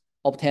features,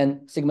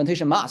 obtain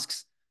segmentation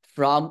masks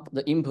from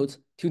the input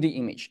to the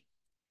image.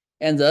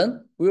 And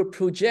then we'll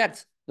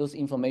project those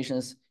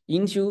informations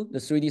into the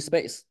 3D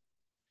space.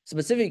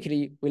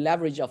 Specifically, we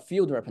leverage a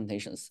field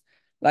representations.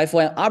 Like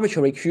for an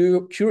arbitrary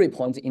query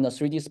point in a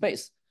 3D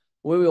space,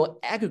 we will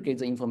aggregate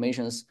the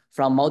informations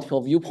from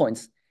multiple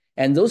viewpoints,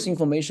 and those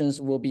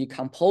informations will be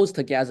composed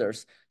together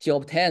to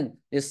obtain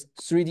this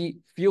 3D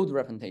field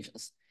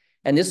representations.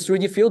 And this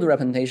 3D field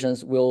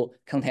representations will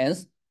contain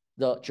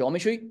the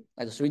geometry,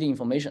 like the 3D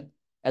information,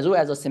 as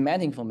well as the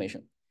semantic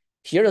information.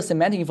 Here, the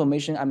semantic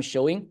information I'm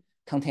showing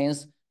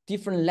contains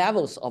different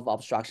levels of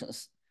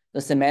abstractions.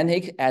 The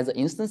semantic at the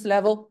instance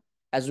level,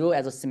 as well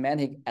as the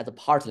semantic at the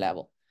part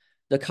level.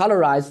 The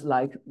colorized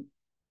like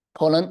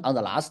column on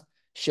the last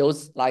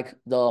shows like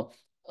the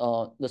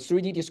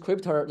 3D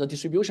descriptor, the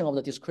distribution of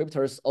the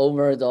descriptors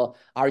over the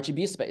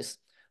RGB space,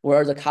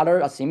 where the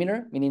color are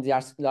similar, meaning they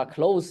are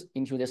close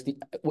into this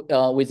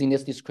within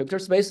this descriptor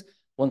space,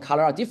 when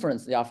colors are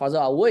different, they are farther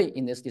away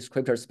in this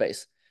descriptor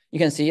space. You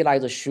can see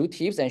like the shoe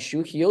tips and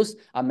shoe heels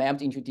are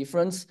mapped into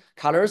different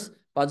colors,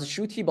 but the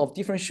shoe tip of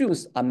different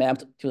shoes are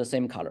mapped to the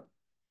same color.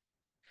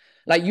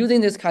 Like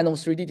using this kind of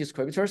 3D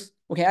descriptors,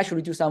 we can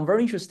actually do some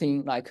very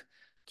interesting like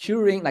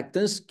curing, like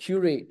dense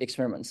query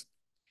experiments.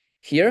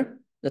 Here,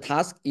 the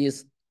task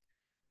is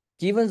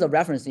given the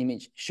reference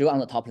image shown on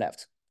the top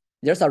left.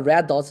 There's a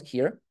red dot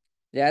here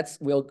that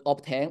will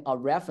obtain a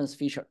reference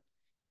feature.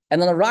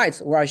 And on the right,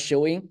 we are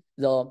showing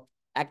the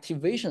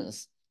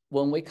activations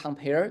when we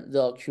compare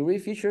the query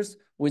features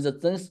with the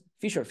dense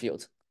feature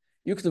field.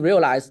 You could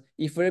realize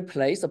if we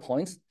place the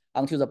points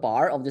onto the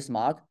bar of this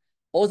mark,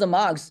 all the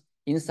marks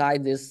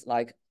inside this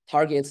like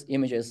target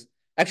images,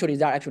 actually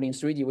they're actually in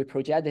 3D, we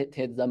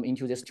projected them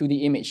into this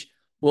 2D image,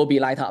 will be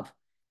light up.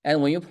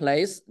 And when you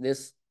place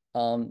this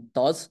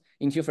dots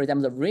into, for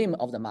example, the rim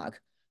of the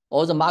mark,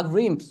 all the mark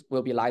rims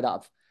will be light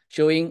up,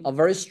 showing a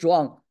very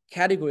strong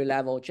category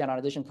level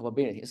generalization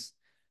capabilities.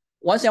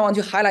 One thing I want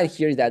to highlight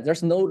here is that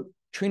there's no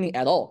training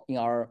at all in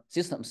our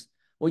systems.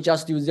 We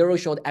just do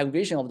zero-shot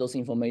aggregation of those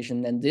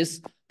information, and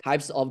these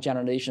types of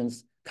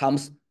generalizations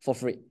comes for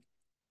free.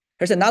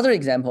 Here's another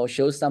example,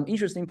 shows some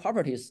interesting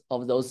properties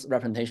of those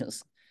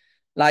representations.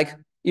 Like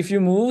if you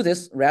move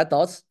this red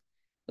dots,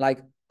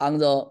 like on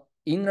the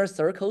inner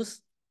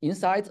circles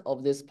inside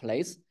of this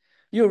place,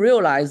 you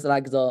realize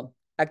like the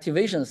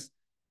activations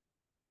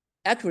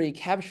actually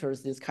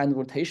captures this kind of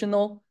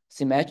rotational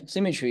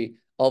symmetry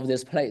of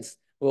this place.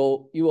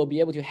 You will be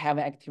able to have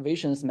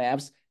activations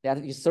maps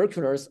that is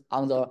circulars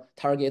on the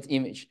target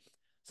image.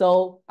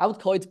 So I would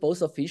call it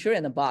both a feature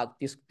and a bug,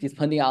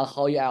 depending on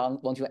how you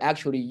want to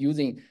actually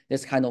using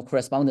this kind of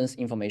correspondence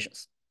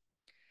informations.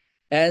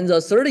 And the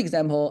third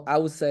example I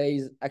would say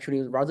is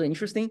actually rather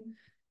interesting.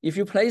 If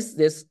you place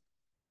this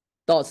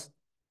dots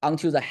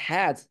onto the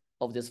head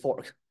of this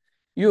fork,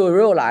 you will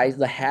realize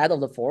the head of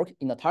the fork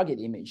in the target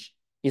image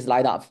is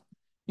light up.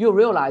 You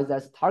realize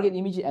that target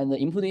image and the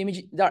input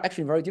image, they are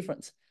actually very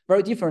different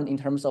in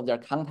terms of their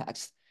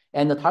context.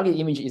 And the target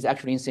image is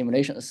actually in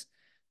simulations.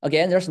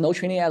 Again, there's no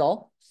training at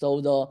all. So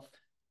the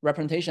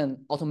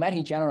representation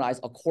automatically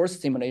generalizes across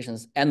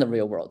simulations and the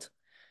real world.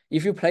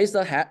 If you place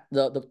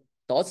the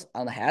dots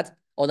on the head,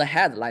 or the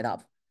head light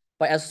up,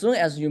 but as soon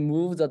as you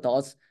move the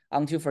dots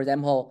onto, for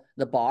example,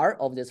 the bar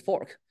of this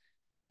fork,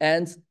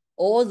 and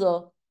all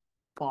the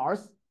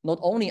bars, not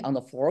only on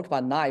the fork,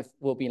 but knife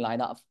will be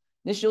lined up.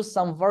 This shows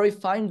some very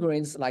fine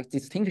grains like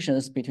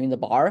distinctions between the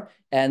bar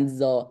and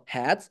the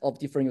heads of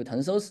different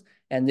utensils.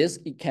 And this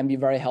it can be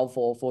very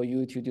helpful for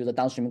you to do the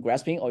downstream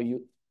grasping or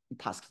you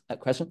task.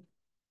 Question?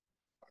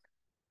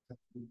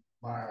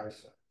 My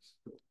eyesight is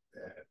still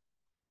bad.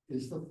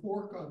 Is the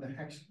fork on the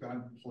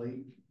hexagon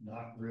plate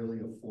not really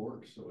a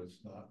fork, so it's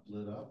not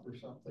lit up or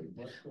something?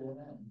 What's going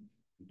on?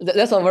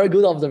 That's a very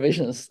good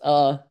observations.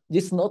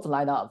 It's not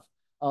light up.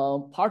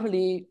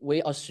 Partly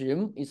we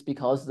assume it's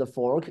because the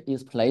fork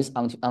is placed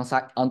on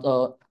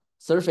the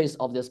surface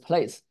of this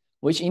plate,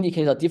 which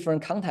indicates a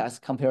different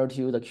context compared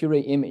to the query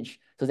image.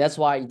 So that's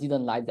why it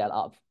didn't light that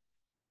up.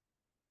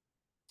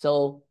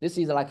 So this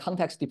is like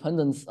context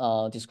dependence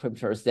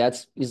descriptors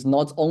that is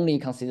not only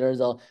consider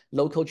the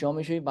local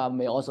geometry, but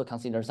may also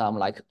consider some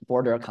like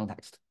border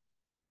context.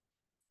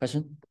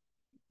 Question?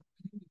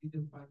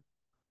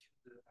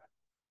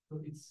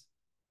 So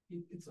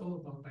it's all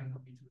about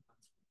dynamic.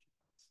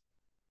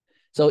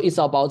 So it's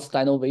about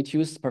Dino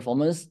V2's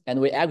performance, and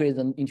we aggregate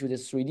them into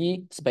this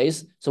 3D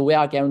space. So we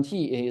are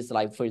guaranteed it is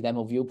like, for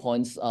example,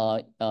 viewpoints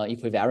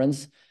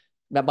equivariance.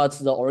 But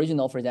the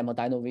original, for example,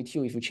 Dino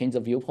V2, if you change the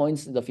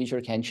viewpoints, the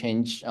feature can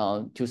change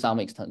to some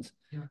extent.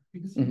 Yeah,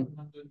 because so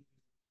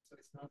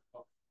it's not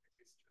about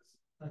it's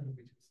just Dino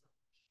V2.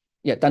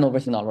 Yeah, Dino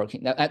V2 not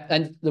working.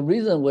 And the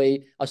reason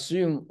we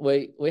assume,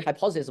 we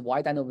hypothesize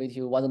why Dino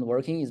V2 wasn't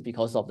working is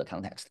because of the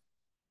context.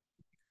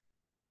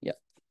 Yeah.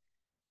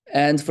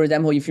 And for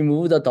example, if you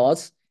move the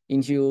dots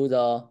into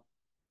the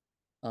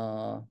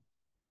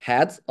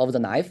head of the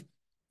knife,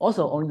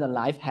 also only the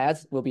knife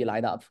heads will be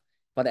light up.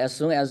 But as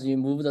soon as you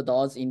move the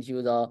dots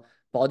into the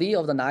body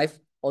of the knife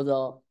or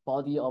the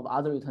body of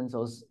other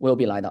utensils will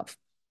be light up.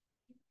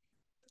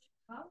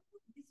 How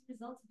would these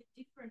results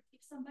be different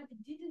if somebody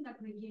didn't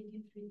aggregate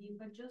in 3D,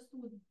 but just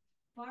would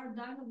fire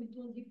down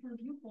between different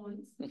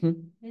viewpoints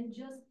and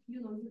just,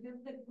 you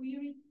have the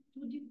query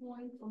 2D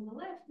point on the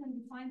left and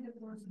you find the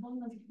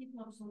correspondence heat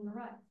maps on the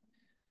right?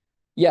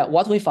 Yeah,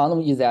 what we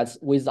found is that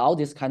without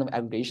this kind of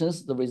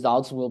aggregations, the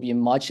results will be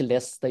much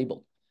less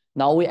stable.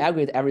 Now we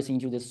aggregate everything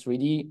into this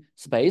 3D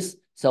space.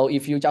 So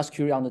if you just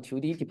query on the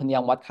 2D, depending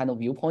on what kind of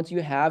viewpoints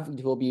you have,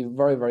 it will be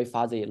very, very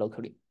fuzzy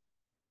locally.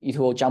 It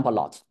will jump a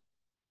lot.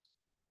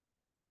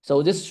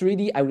 So this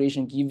 3D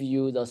aggregation gives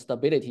you the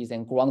stabilities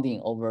and grounding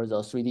over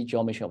the 3D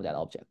geometry of that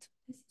object.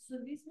 So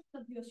this means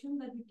that you assume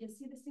that you can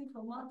see the thing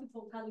from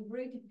multiple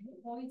calibrated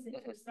viewpoints and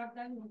you extract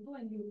them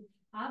and you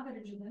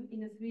average them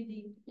in a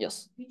 3D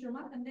feature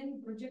map, and then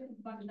you project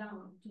it back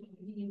down to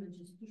the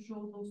images to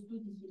show those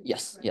 2D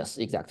images. Yes,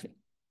 exactly.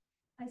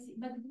 I see,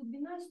 but it would be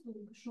nice to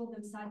show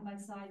them side by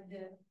side,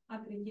 the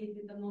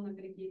aggregated and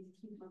non-aggregated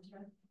heat maps,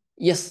 right?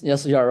 Yes,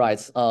 you are right.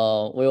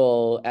 We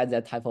will add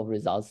that type of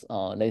results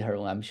later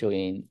when I'm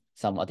showing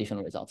some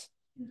additional results.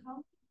 And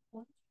how?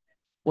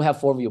 We have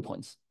 4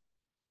 viewpoints.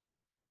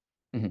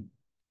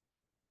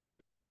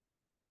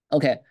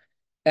 Okay,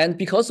 and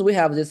because we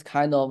have this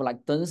kind of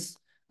like dense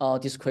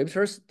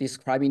descriptors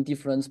describing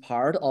different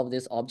part of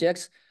these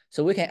objects,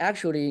 so we can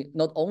actually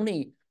not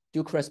only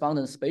do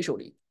correspondence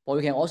spatially, but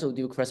we can also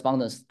do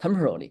correspondence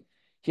temporally.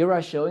 Here we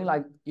are showing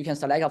like you can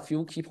select a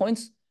few key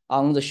points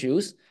on the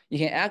shoes. You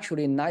can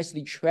actually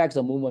nicely track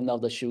the movement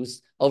of the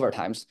shoes over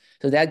time.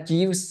 So that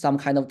gives some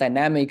kind of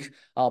dynamic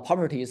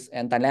properties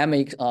and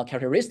dynamic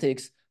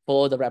characteristics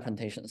for the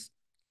representations.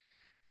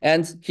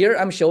 And here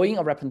I'm showing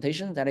a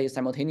representation that is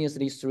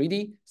simultaneously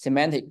 3D,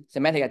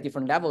 semantic at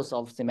different levels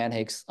of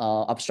semantics,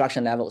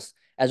 abstraction levels,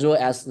 as well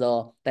as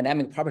the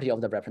dynamic property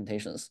of the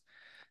representations.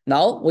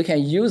 Now we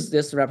can use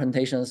these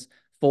representations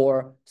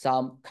for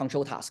some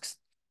control tasks.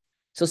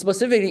 So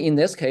specifically in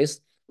this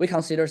case, we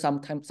consider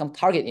some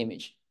target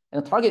image.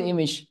 And the target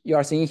image you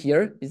are seeing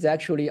here is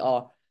actually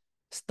a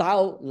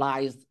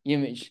stylized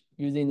image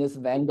using this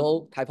Van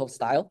Gogh type of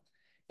style.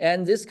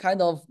 And this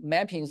kind of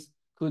mappings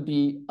could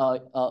be,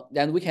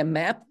 then we can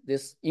map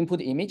this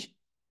input image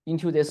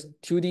into this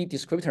 2D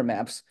descriptor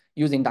maps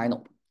using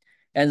Dino.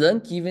 And then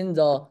given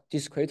the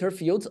descriptor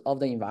fields of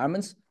the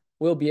environments,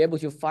 we'll be able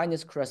to find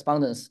this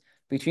correspondence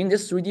between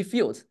this 3D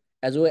field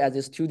as well as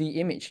this 2D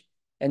image.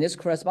 And this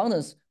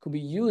correspondence could be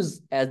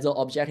used as the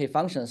objective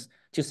functions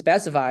to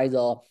specify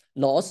the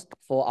loss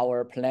for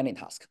our planning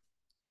task.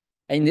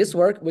 And in this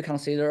work, we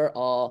consider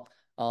a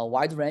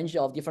wide range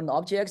of different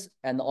objects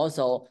and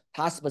also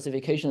task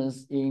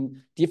specifications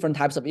in different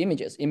types of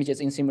images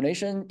in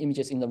simulation,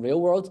 images in the real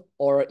world,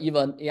 or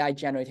even AI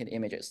generated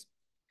images.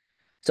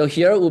 So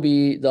here will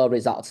be the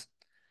results.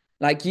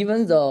 Like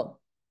given the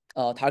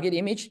target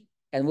image,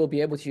 and we'll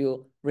be able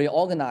to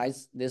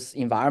reorganize these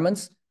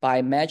environments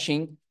by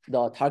matching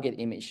the target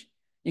image.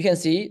 You can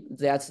see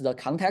that the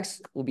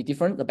context will be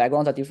different, the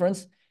backgrounds are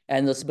different,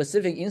 and the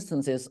specific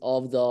instances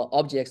of the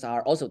objects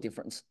are also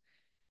different.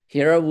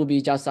 Here will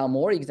be just some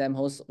more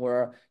examples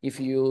where if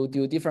you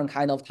do different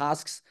kind of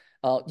tasks,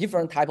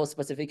 different type of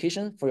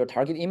specification for your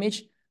target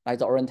image, like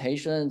the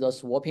orientation, the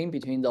swapping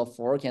between the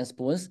fork and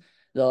spoons,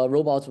 the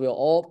robots will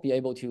all be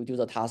able to do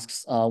the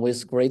tasks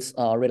with great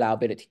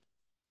reliability.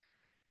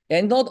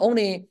 And not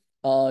only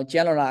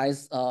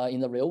generalize in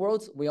the real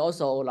world, we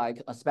also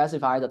like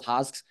specify the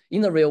tasks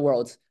in the real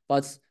world,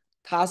 but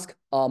task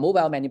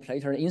mobile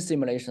manipulator in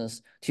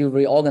simulations to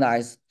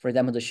reorganize, for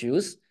example, the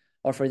shoes,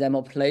 or for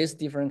example, place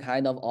different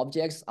kind of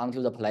objects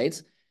onto the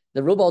plates.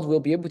 The robot will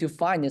be able to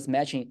find this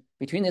matching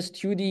between these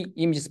 2D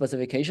image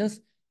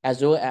specifications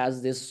as well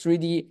as these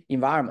 3D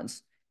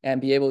environments and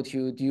be able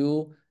to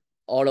do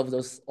all of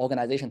those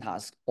organization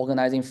tasks,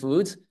 organizing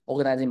foods,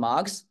 organizing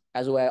marks,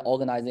 as well as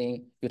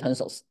organizing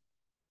utensils.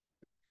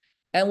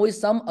 And with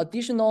some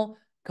additional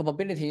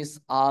capabilities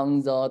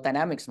on the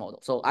dynamics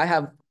model. So I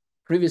have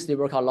previously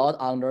worked a lot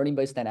on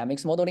learning-based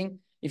dynamics modeling.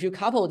 If you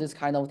couple this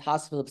kind of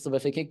task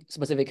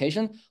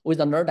specification with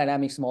the neural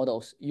dynamics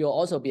models, you'll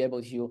also be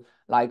able to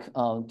like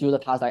do the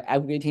task like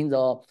aggregating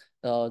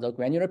the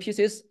granular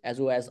pieces as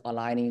well as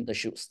aligning the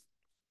shoes.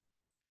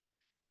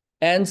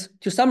 And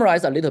to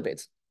summarize a little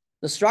bit,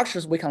 the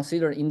structures we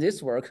consider in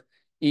this work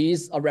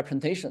is a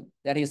representation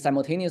that is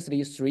simultaneously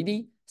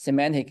 3D,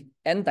 semantic,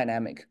 and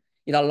dynamic.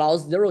 It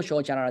allows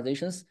zero-shot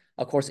generalizations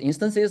across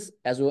instances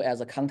as well as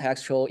the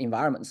contextual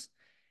environments.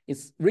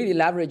 It's really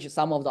leveraged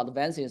some of the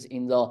advances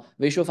in the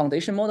visual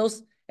foundation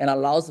models and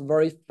allows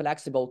very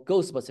flexible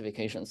goal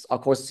specifications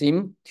across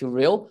sim to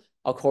real,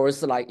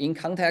 across like in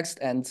context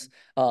and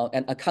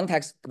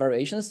context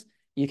variations.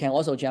 You can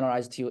also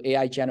generalize to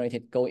AI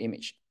generated goal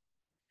image.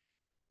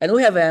 And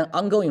we have an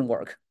ongoing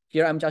work.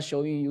 Here I'm just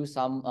showing you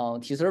some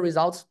teaser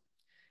results.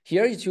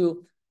 Here is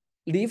to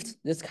lift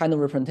this kind of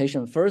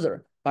representation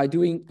further by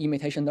doing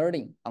imitation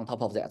learning on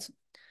top of that.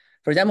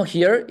 For example,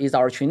 here is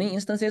our training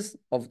instances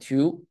of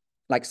 2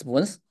 like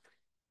spoons.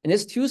 And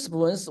these 2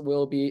 spoons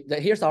will be,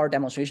 here's our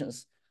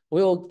demonstrations.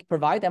 We will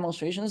provide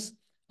demonstrations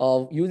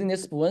of using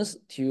these spoons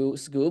to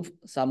scoop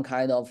some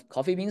kind of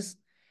coffee beans.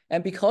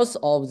 And because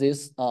of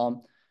this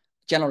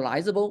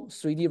generalizable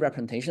 3D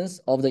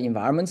representations of the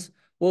environments,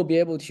 we'll be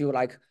able to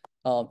like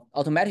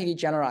automatically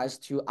generalize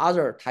to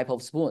other type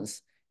of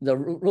spoons. The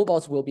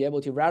robots will be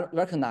able to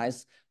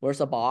recognize where's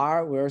the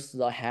bar, where's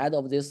the head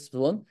of this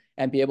spoon,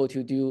 and be able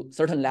to do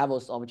certain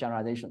levels of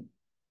generalization.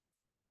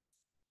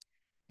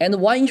 And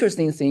one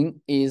interesting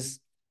thing is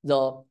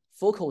the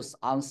focus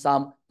on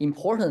some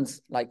important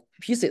like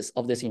pieces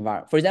of this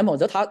environment. For example,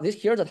 the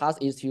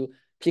task is to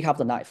pick up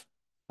the knife.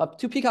 But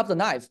to pick up the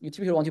knife, you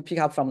typically want to pick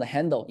up from the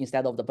handle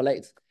instead of the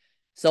blade.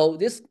 So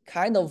this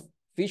kind of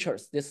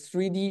features, this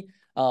 3D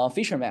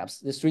feature maps,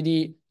 this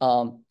 3D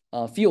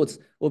fields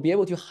will be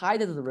able to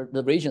hide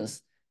the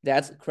regions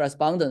that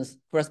corresponds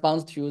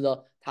to the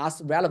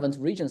task relevant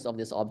regions of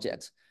this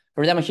object.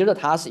 For example, here the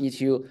task is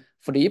to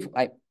flip,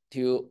 like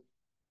to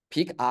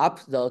pick up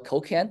the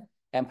Coke can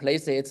and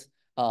place it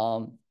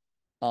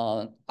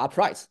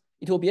upright.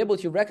 It will be able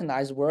to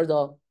recognize where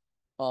the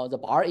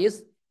bar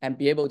is and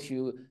be able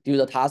to do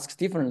the tasks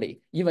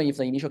differently, even if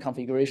the initial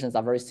configurations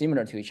are very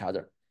similar to each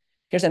other.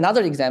 Here's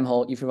another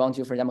example. If you want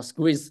to, for example,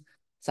 squeeze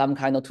some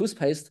kind of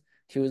toothpaste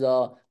to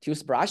the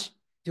toothbrush,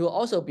 it will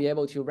also be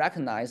able to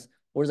recognize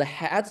where the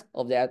head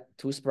of that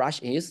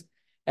toothbrush is,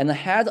 and the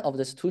head of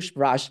this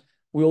toothbrush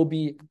will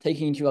be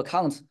taken into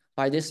account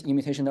by this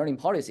imitation learning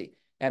policy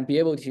and be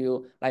able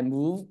to like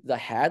move the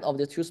head of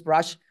the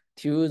toothbrush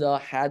to the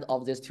head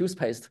of this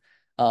toothpaste.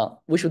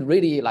 We should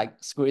really like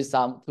squeeze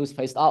some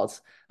toothpaste out.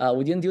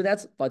 We didn't do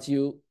that, but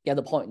you get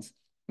the point.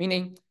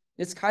 Meaning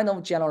this kind of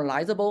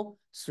generalizable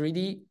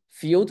 3D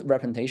field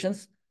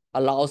representations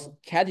allows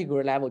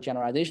category level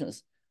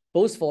generalizations,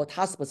 both for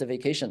task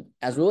specification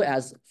as well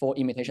as for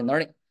imitation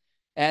learning.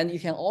 And you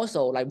can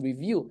also like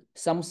review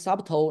some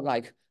subtle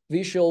like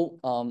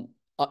visual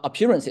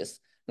appearances,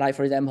 like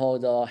for example,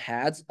 the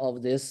heads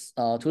of this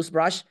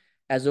toothbrush,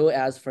 as well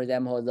as for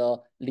example,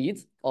 the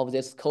leads of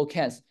this Coke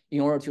cans in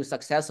order to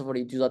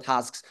successfully do the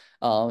tasks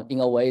in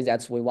a way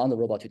that we want the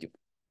robot to do.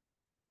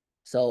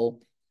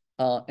 So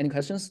any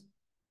questions?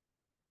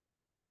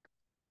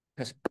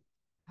 Yes.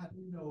 How do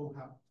you know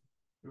how,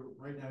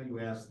 right now you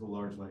ask the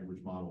large language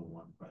model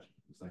one question,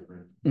 is that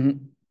correct?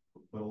 Mm-hmm.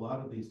 But a lot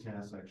of these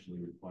tasks actually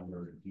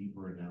require a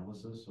deeper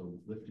analysis. So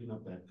lifting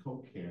up that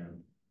Coke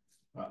can,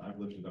 I've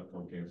lifted up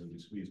Coke cans and if you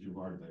squeeze too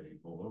hard, they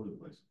fall over the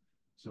place.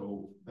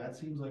 So that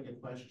seems like a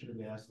question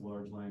to ask the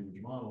large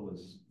language model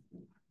is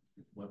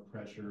what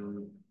pressure,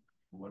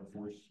 what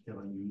force can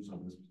I use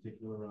on this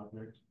particular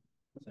object?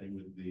 Say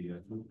with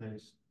the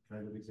toothpaste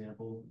kind of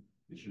example,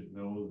 it should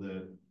know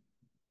that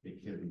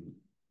it can,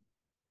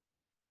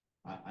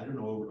 I don't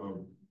know,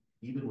 or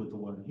even with the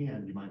one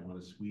hand, you might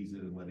want to squeeze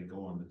it and let it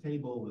go on the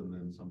table and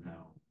then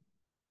somehow.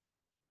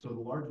 So the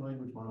large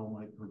language model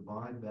might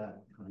provide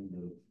that kind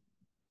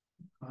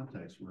of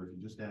context where if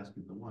you just ask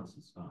it the once,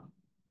 it's done.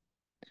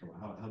 So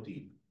how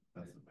deep?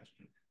 That's the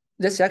question.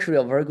 That's actually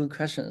a very good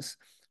question.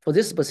 For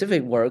this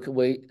specific work,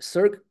 we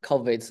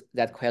circumvent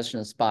that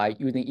questions by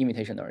using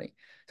imitation learning.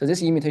 So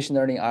this imitation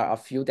learning are a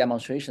few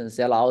demonstrations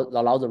that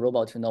allow the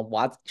robot to know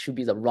what should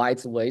be the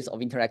right ways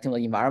of interacting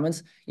with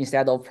environments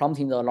instead of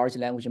prompting the large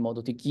language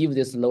model to give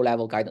this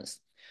low-level guidance.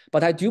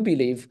 But I do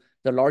believe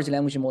the large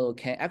language model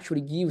can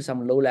actually give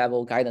some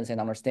low-level guidance and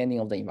understanding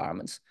of the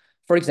environments.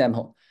 For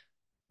example,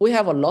 we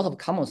have a lot of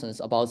common sense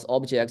about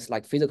objects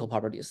like physical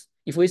properties.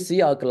 If we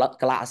see a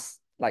glass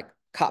like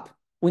cup,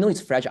 we know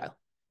it's fragile.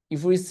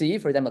 If we see,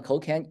 for example, a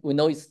Coke can, we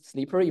know it's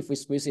slippery. If we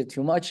squeeze it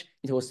too much,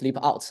 it will slip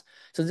out.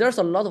 So there's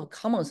a lot of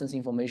common sense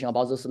information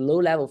about those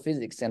low-level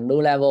physics and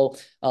low-level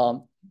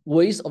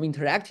ways of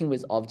interacting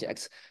with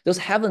objects. Those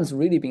haven't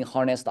really been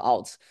harnessed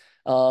out.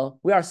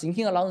 We are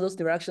thinking along those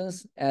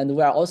directions, and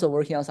we are also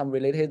working on some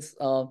related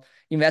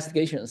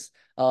investigations.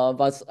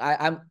 But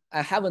I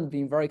haven't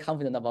been very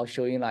confident about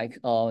showing like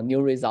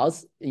new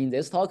results in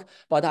this talk.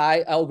 But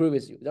I agree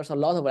with you. There's a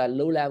lot of like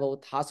low-level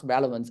task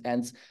relevance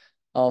and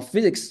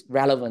physics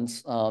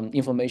relevant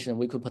information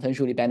we could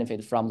potentially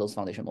benefit from those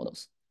foundation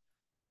models.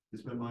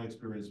 It's been my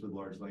experience with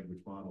large language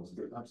models.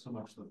 It's not so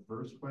much the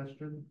first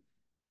question,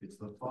 it's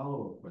the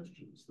follow-up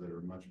questions that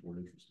are much more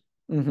interesting.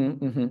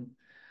 Mm-hmm, mm-hmm.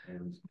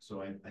 And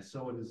so I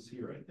saw it is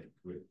here, I think,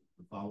 with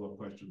the follow-up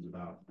questions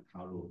about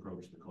how to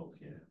approach the Coke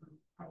can, and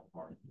how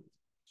hard to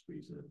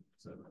squeeze it,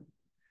 etc.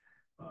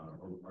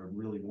 Are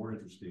really more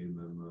interesting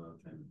than the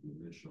kind of the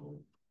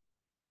initial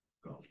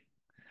go.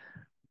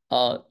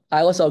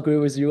 I also agree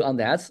with you on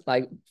that.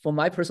 Like from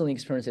my personal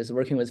experiences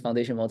working with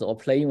foundation model or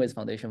playing with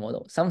foundation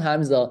model,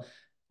 sometimes the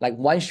like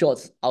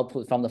one-shot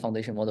output from the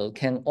foundation model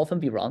can often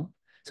be wrong.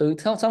 So you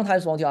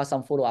sometimes want to ask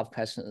some follow-up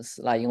questions,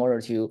 like in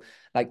order to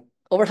like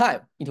over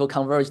time, it will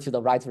converge to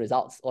the right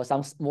results or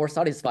some more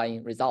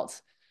satisfying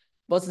results.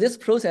 But this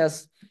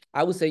process,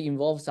 I would say,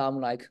 involves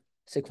some like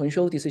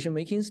sequential decision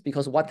makings,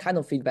 because what kind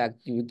of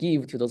feedback do you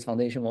give to those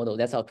foundation models?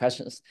 That's our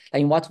questions.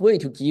 And in what way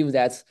to give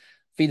that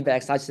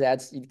feedback such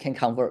that it can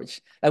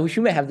converge? Like we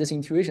should have these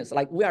intuitions.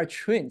 Like we are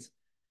trained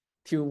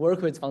to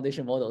work with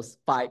foundation models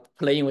by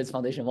playing with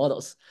foundation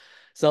models.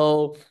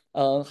 So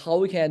how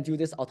we can do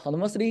this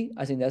autonomously?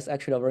 I think that's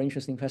actually a very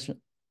interesting question.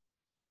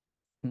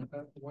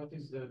 What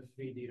is the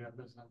 3D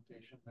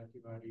representation that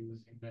you are using,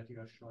 that you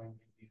are showing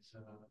in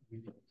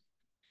these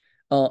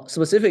videos?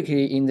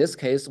 Specifically, in this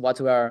case,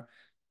 what we are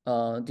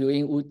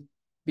doing would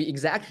be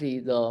exactly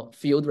the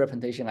field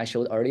representation I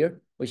showed earlier,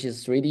 which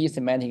is 3D,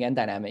 semantic, and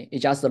dynamic.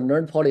 It's just the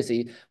learned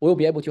policy will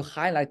be able to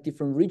highlight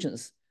different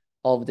regions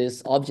of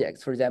this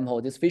object. For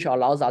example, this feature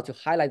allows us to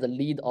highlight the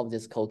lead of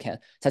this Coke can,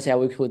 such that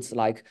we could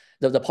like,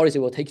 the policy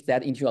will take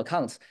that into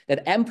account,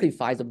 that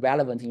amplifies the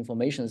relevant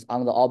information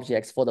on the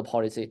objects for the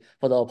policy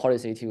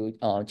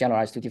to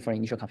generalize to different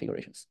initial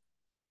configurations.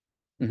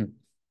 Mm-hmm.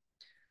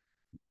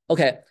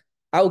 Okay,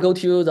 I will go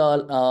to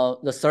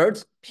the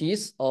third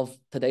piece of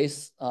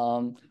today's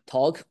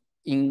talk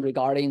in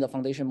regarding the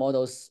foundation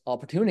models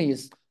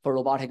opportunities for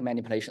robotic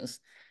manipulations.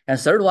 And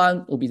third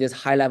one will be this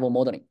high-level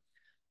modeling.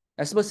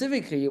 And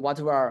specifically, what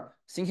we are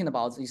thinking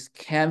about this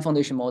CAM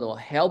foundation model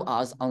help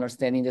us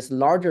understanding this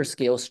larger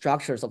scale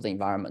structures of the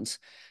environment,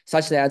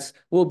 such that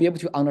we'll be able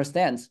to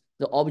understand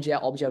the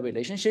object-object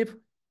relationship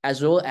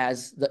as well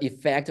as the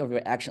effect of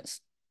your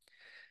actions.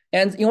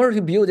 And in order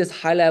to build this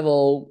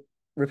high-level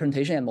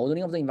representation and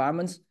modeling of the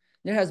environment,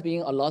 there has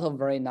been a lot of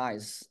very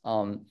nice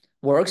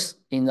works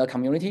in the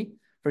community.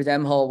 For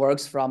example,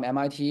 works from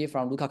MIT,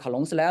 from Luca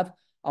Calon's lab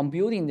on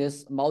building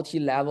this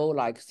multi-level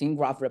like scene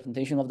graph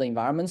representation of the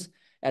environments,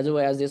 as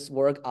well as this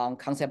work on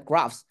concept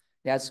graphs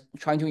that's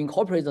trying to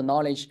incorporate the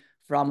knowledge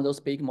from those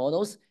big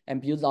models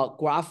and build out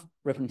graph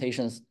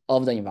representations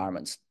of the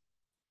environments.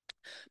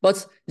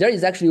 But there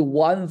is actually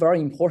one very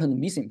important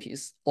missing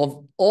piece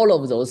of all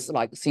of those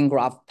like scene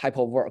graph type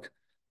of work,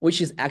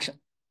 which is action.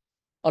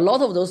 A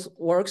lot of those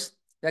works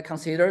that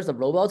considers the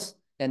robots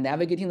and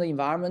navigating the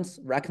environments,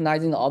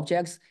 recognizing the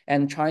objects,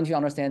 and trying to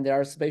understand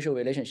their spatial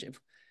relationship.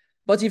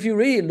 But if you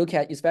really look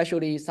at,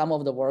 especially some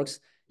of the works,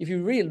 if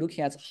you really look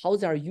at how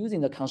they are using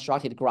the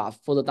constructed graph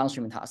for the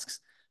downstream tasks,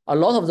 a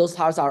lot of those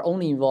tasks are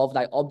only involved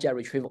like object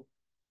retrieval.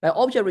 Like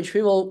object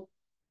retrieval,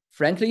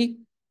 frankly,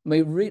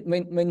 may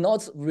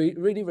not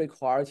really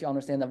require to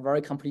understand a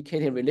very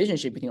complicated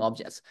relationship between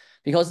objects,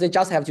 because they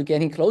just have to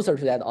getting closer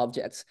to that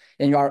object,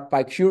 and you are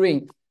by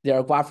querying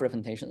their graph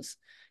representations.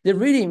 They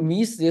really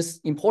miss this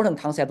important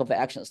concept of the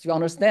actions to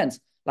understand,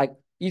 like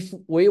if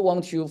we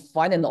want to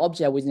find an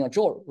object within a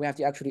drawer, we have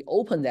to actually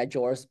open that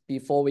drawers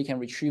before we can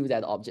retrieve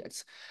that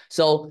object.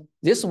 So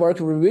this work,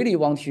 we really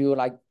want to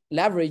like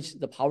leverage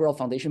the power of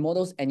foundation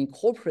models and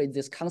incorporate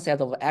this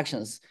concept of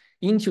actions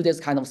into this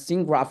kind of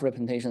scene graph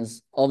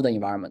representations of the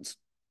environment.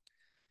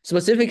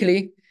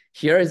 Specifically,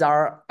 here is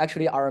our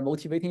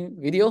motivating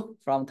video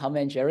from Tom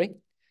and Jerry.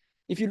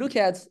 If you look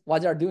at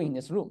what they're doing in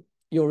this room,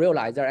 you'll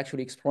realize they're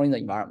actually exploring the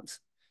environment.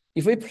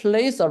 If we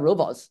place a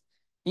robot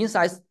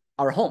inside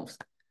our homes,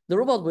 the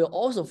robot will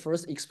also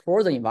first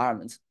explore the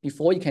environment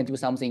before you can do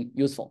something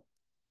useful.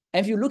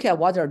 And if you look at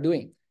what they're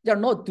doing, they're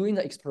not doing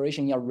the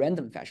exploration in a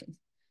random fashion.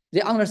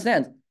 They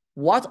understand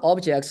what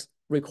objects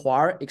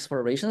require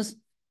explorations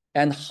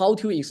and how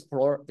to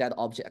explore that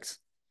object.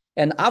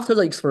 And after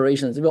the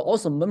explorations, they will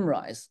also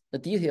memorize the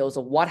details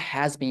of what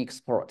has been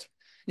explored.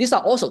 These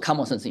are also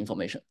common sense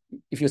information,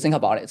 if you think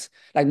about it.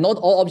 Like not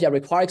all objects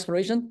require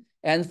exploration,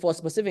 and for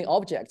specific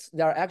objects,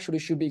 they actually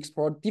should be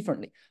explored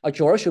differently. A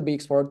drawer should be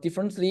explored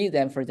differently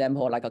than, for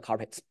example, like a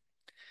carpet.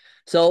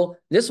 So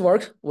this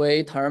work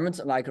we termed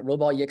like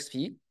Robot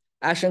EXP,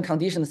 action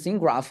condition scene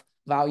graph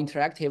while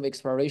interactive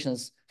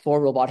explorations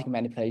for robotic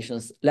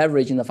manipulations,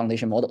 leveraging the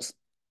foundation models.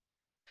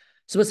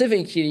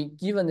 Specifically,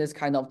 given this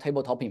kind of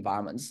tabletop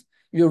environments,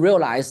 you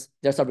realize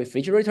there's a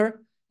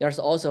refrigerator. There's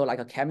also like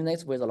a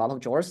cabinet with a lot of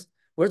drawers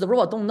where the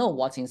robot don't know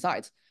what's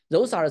inside.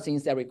 Those are the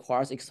things that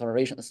requires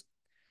explorations.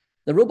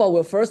 The robot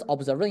will first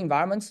observe the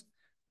environment,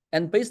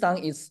 and based on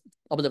its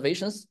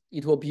observations,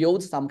 it will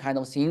build some kind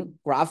of scene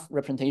graph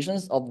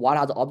representations of what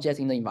are the objects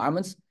in the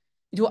environment.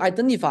 It will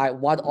identify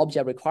what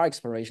object require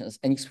explorations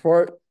and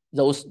explore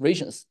those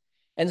regions.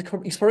 And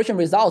the exploration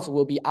results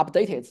will be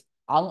updated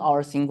on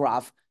our scene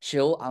graph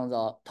shown on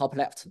the top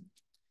left.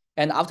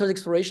 And after the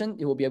exploration,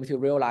 you will be able to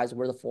realize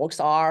where the forks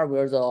are,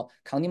 where the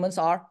condiments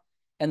are.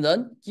 And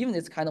then given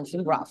this kind of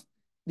scene graph,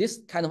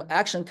 this kind of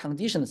action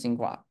condition scene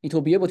graph, it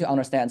will be able to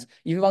understand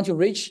if you want to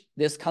reach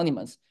this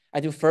condiments, I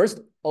have to first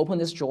open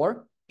this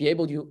drawer, be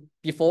able to,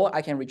 before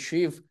I can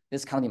retrieve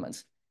this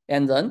condiments.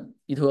 And then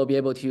it will be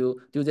able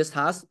to do this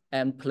task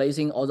and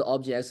placing all the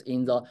objects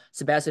in the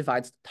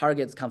specified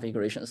target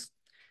configurations.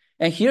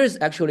 And here is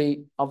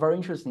actually a very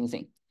interesting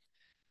thing.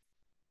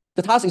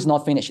 The task is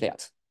not finished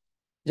yet.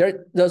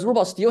 The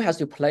robot still has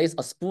to place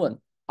a spoon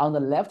on the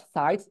left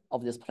side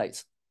of this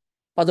plate.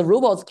 But the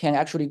robots can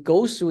actually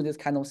go through this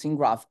kind of scene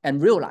graph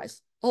and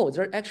realize, oh,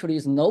 there actually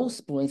is no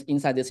spoons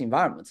inside this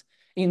environment.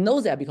 It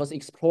knows that because it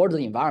explored the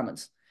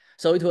environment.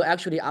 So it will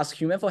actually ask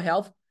human for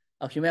help.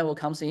 A human will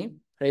come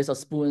in, place the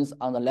spoons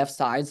on the left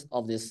side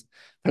of this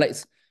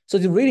plate. So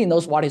it really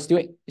knows what it's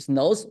doing. It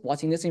knows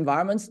what's in this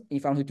environment.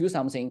 If I want to do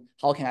something,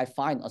 how can I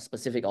find a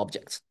specific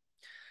object?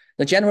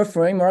 The general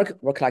framework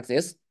works like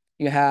this.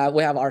 We have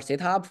our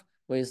setup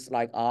with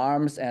like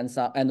arms and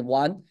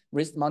one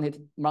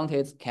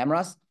wrist-mounted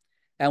cameras.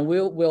 And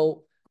we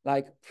will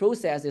like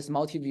process this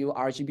multi-view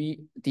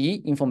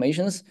RGBD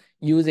informations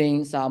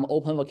using some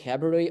open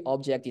vocabulary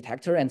object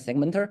detector and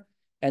segmenter.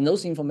 And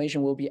those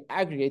information will be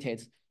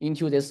aggregated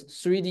into this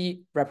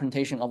 3D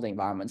representation of the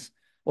environments.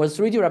 Where the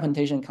 3D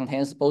representation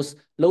contains both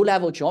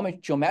low-level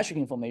geometric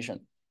information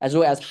as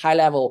well as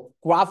high-level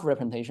graph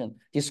representation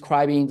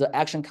describing the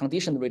action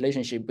condition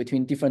relationship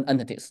between different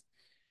entities.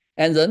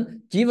 And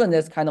then given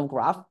this kind of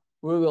graph,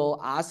 we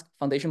will ask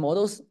foundation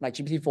models like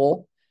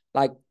GPT-4,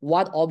 like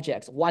what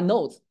objects, what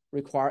nodes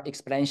require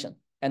expansion,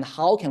 and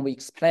how can we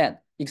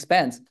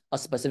expand a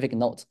specific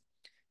node.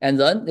 And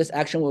then this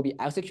action will be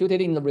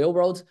executed in the real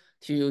world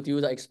to do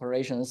the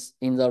explorations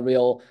in the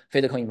real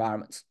physical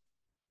environments.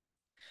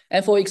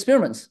 And for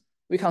experiments,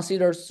 we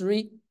consider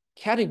 3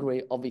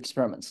 categories of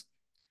experiments.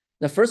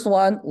 The first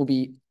one will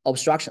be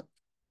obstruction.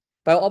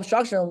 By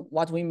obstruction,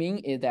 what we mean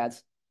is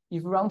that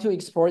if we want to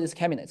explore this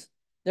cabinet,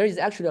 there is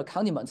actually a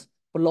condiment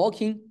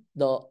blocking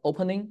the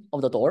opening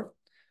of the door.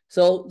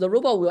 So the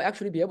robot will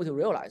actually be able to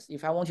realize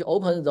if I want to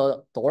open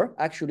the door,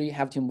 I actually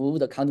have to move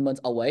the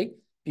condiment away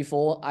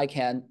before I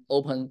can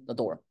open the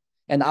door.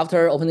 And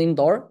after opening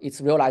the door,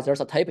 it's realized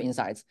there's a tape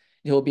inside.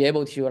 It will be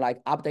able to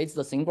like update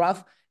the scene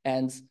graph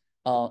and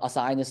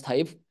assign this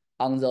tape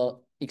on the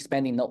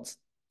expanding nodes.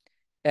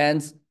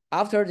 And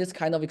after this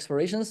kind of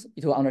explorations,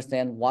 it will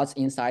understand what's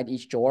inside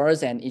each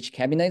drawers and each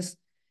cabinets.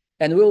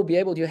 And we will be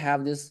able to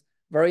have this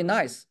very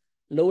nice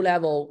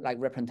low-level like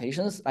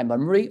representations, like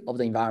memory of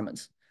the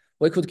environment.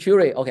 We could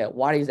curate, okay,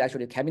 what is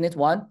actually cabinet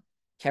 1,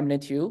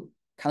 cabinet 2,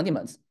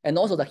 condiments, and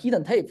also the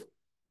hidden tape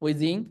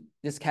within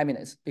this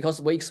cabinets.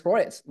 Because we explore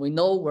it, we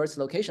know where its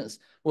locations.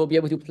 We'll be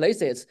able to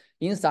place it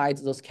inside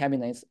those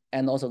cabinets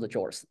and also the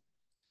drawers.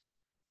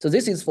 So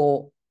this is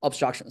for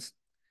obstructions.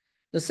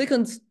 The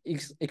second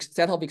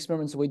set of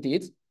experiments we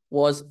did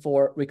was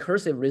for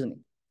recursive reasoning.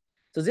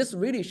 So this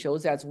really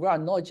shows that we are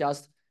not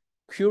just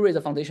query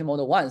the foundation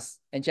model once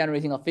and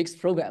generating a fixed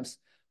programs.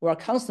 We are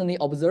constantly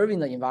observing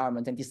the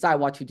environment and decide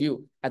what to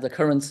do at the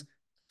current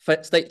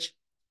stage.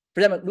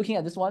 For example, looking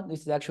at this one,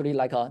 this is actually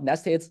like a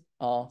nested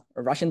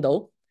Russian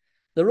doll.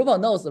 The robot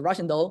knows the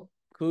Russian doll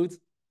could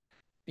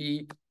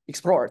be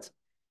explored.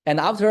 And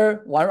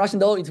after one Russian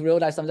doll, it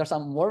realized there's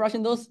some more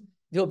Russian dolls.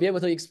 It will be able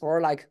to explore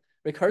like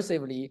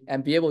recursively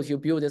and be able to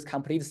build this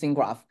complete scene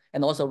graph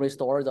and also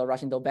restore the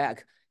Russian doll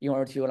back in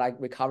order to like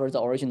recover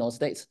the original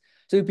state.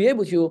 So you'll be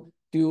able to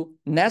do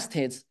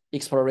nested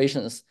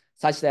explorations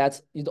such that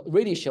it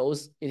really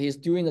shows it is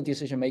doing the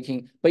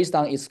decision-making based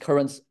on its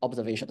current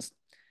observations.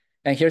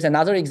 And here's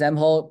another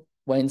example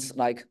when it's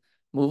like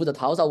move the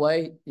tiles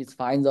away, it's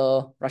find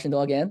the Russian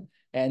doll again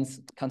and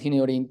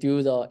continually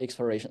do the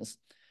explorations.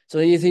 So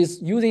it is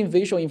using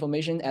visual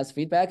information as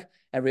feedback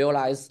and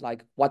realize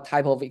like what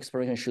type of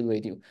exploration should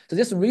we do. So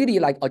this really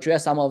like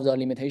address some of the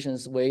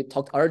limitations we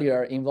talked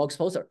earlier in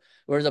VOXPOSER,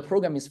 where the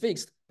program is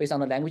fixed based on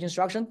the language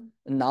instruction.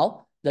 And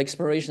now the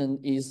exploration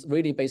is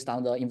really based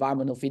on the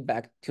environmental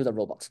feedback to the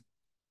robots.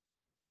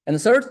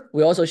 And third,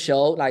 we also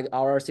show like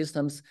our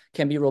systems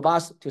can be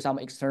robust to some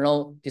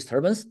external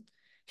disturbance.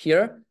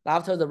 Here,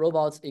 after the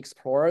robots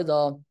explore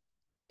the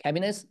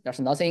cabinets, there's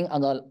nothing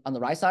on the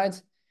right side.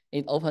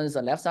 It opens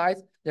the left side.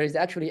 There is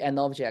actually an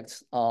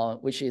object,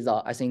 which is,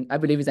 I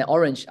believe it's an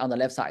orange on the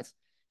left side.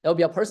 There will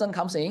be a person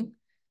comes in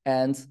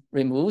and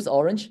removes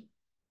orange.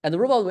 And the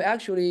robot will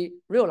actually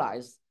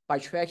realize by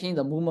tracking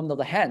the movement of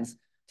the hands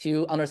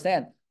to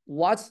understand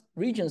what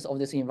regions of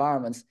this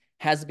environment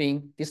has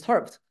been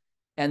disturbed.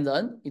 And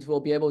then it will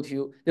be able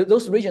to,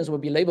 those regions will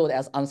be labeled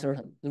as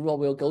uncertain. The robot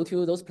will go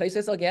to those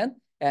places again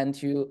and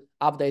to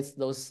update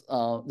those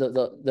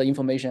the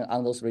information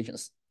on those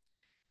regions.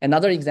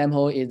 Another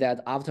example is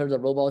that after the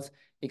robot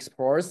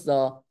explores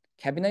the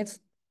cabinets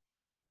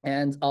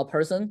and a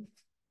person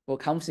will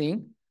come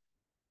in,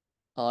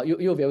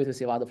 you'll be able to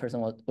see what the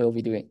person will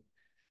be doing.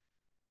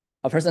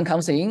 A person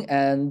comes in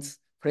and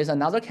place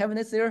another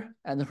cabinet there,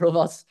 and the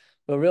robots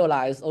will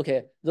realize,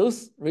 okay,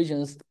 those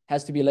regions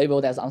has to be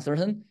labeled as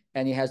uncertain,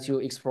 and it has to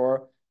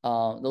explore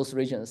those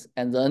regions,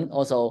 and then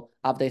also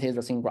update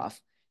the scene graph.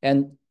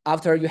 And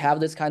after you have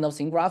this kind of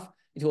scene graph,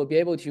 it will be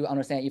able to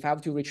understand if I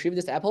have to retrieve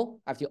this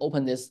apple, I have to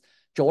open this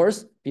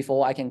drawers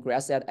before I can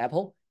grasp that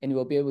apple, and you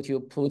will be able to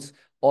put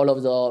all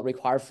of the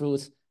required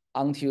fruits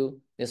onto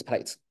this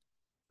plate.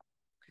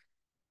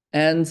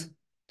 And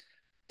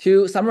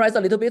to summarize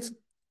a little bit,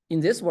 in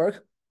this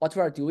work, what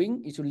we are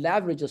doing is to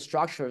leverage the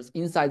structures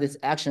inside this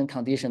action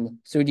condition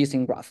 3D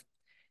scene graph.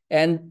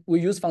 And we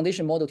use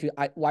foundation model to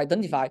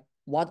identify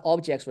what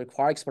objects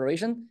require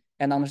exploration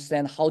and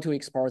understand how to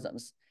explore them.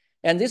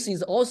 And this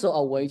is also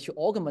a way to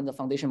augment the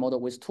foundation model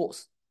with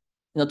tools.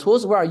 The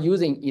tools we are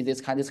using is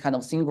this kind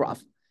of scene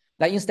graph.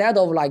 Like instead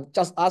of like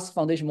just ask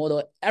foundation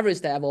model every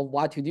step of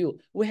what to do,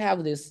 we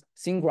have this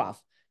scene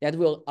graph that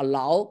will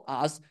allow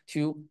us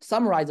to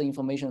summarize the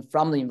information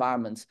from the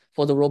environment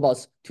for the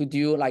robots to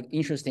do like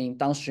interesting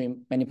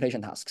downstream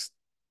manipulation tasks.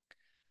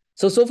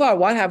 So far,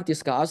 what I have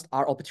discussed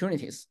are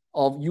opportunities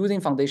of using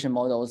foundation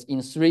models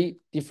in 3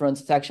 different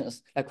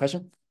sections. A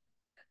question?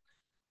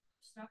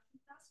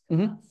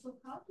 Mm-hmm. So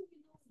how do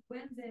we know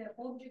when the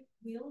object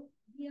will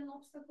be an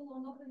obstacle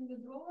on opening the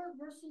drawer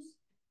versus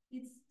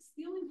it's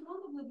still in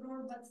front of the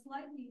drawer, but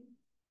slightly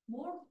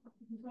more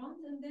in front,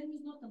 and then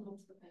it's not an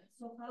obstacle?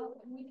 So how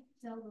can we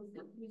tell us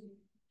that?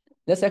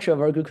 That's actually a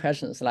very good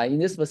question. So like in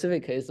this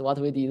specific case, what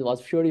we did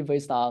was purely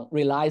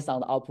relies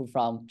on the output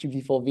from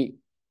GPT-4V.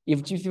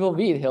 If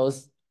GPT-4V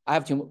tells I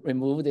have to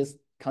remove this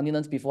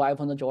continent before I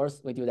open the drawers,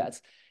 we do that.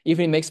 If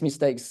it makes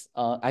mistakes,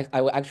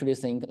 I will actually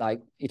think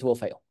like it will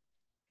fail.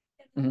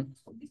 And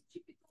this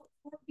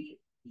GPT-4V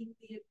in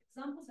the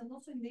examples and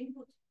also in the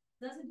input,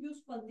 does it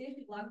use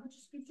qualitative language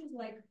descriptions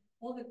like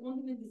all the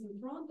condiment is in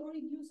front, or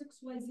it uses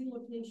XYZ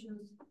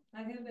locations?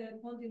 I have a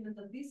condiment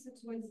at this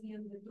XYZ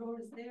and the drawer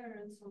is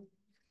there and so on.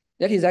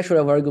 That is actually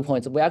a very good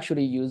point. We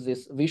actually use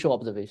these visual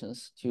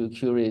observations to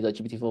query the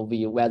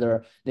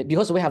GPT-4V,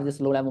 because we have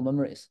this low-level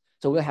memories.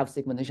 So we'll have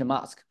segmentation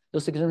mask.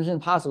 Those segmentation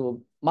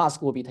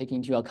mask will be taken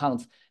into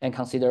account and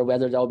consider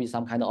whether there will be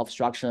some kind of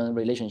obstruction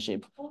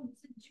relationship. Oh,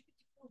 it's a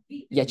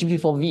GPT-4V. Yeah,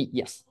 GPT-4V,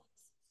 yes.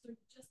 So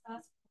just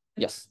ask.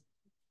 Yes.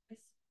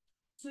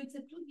 So it's a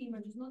 2D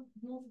image, it's not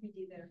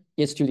 3D there.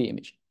 It's 2D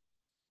image.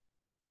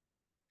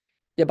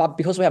 Yeah, but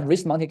because we have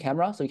wrist-mounted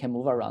camera, so you can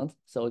move around,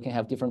 so you can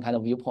have different kind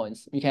of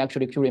viewpoints. You can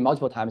actually query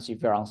multiple times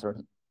if you're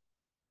uncertain.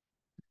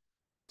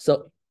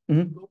 So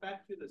go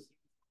back to the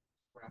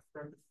graph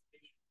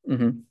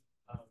representation.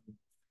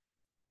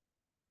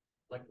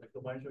 Like the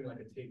one showing like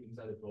a tape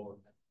inside the door.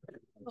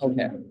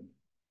 Okay.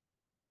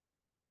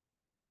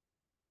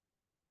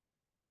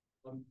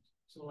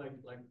 So like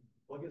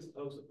well, I guess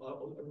I was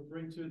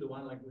referring to the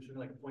one like we're showing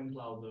like point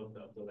clouds of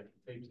the like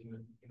tapes in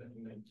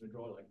the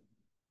drawer like.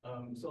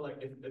 So like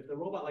if the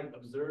robot like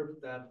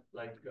observed that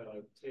like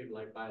tape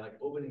like by like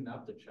opening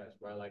up the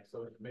chest, right? Like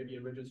so maybe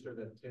it registered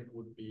that tape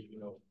would be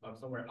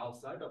somewhere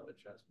outside of the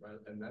chest, right?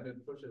 And then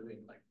it pushes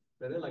in like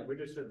then it like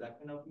registered that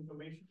kind of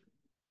information.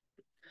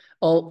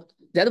 Oh,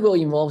 that will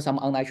involve some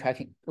online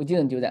tracking. We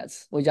didn't do that.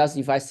 We just,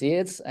 if I see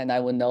it and I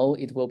will know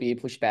it will be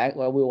pushed back,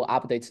 or we will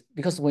update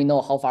because we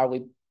know how far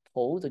we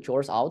pull the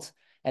drawers out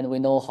and we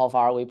know how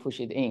far we push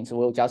it in. So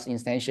we'll just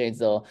instantiate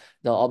the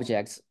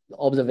objects,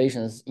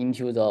 observations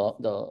into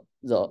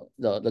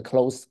the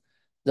closed,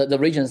 the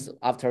regions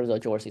after the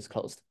drawers is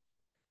closed.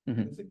 The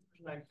second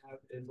question I have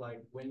is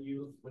like when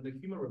the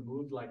human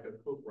removed like a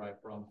cook right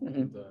from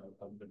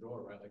the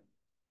drawer, right? Like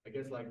I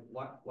guess like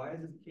why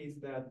is it the case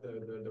that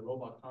the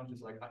robot can't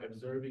just like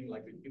observing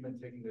like the human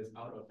taking this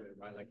out of it,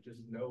 right? Like just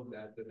know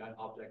that that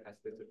object has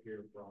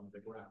disappeared from the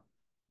ground.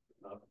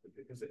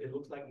 Because it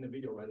looks like in the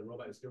video, right? The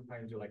robot is still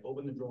trying to like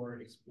open the drawer,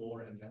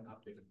 explore, and then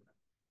update it.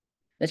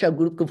 That's a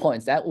good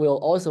point. That will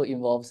also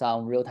involve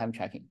some real-time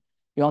tracking.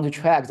 You want to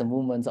track the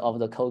movement of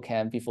the code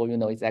cam before you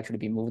know it's actually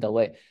been moved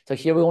away. So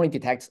here we only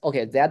detect,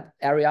 okay, that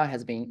area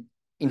has been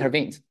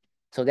intervened.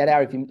 So that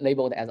area has been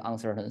labeled as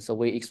uncertain. So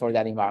we explore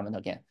that environment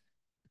again.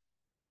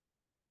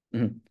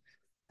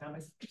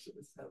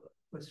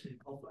 Question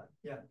offline.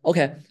 Yeah.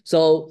 Okay,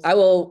 so I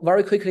will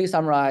very quickly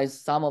summarize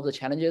some of the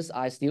challenges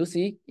I still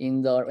see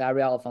in the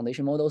area of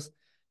foundation models,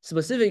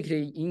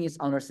 specifically in its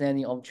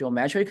understanding of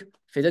geometric,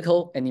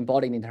 physical, and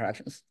embodied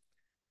interactions.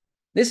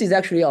 This is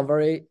actually a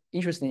very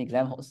interesting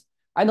example.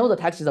 I know the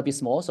text is a bit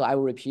small, so I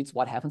will repeat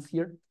what happens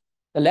here.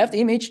 The left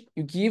image,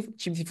 you give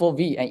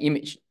GPT-4V an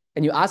image,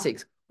 and you ask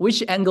it,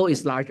 which angle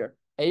is larger,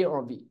 A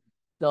or B?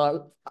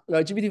 The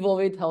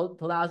GPT-4V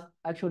told us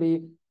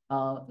actually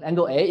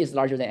angle A is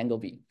larger than angle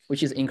B,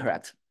 which is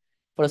incorrect.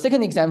 For the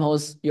second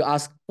examples, you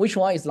ask which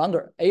one is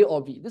longer, A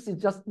or B. This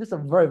is a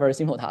very, very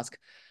simple task.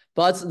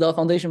 But the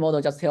foundation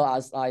model just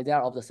tells us they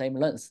are of the same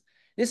length.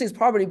 This is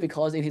probably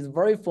because it is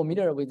very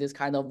familiar with this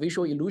kind of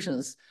visual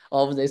illusions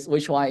of this,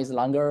 which one is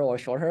longer or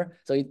shorter.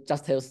 So it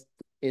just tells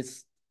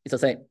it's the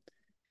same.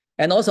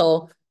 And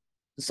also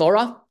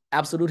Sora,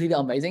 absolutely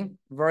amazing,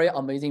 very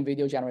amazing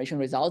video generation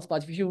results.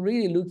 But if you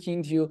really look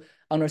into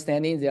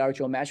understanding their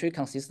geometric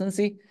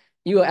consistency,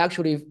 you will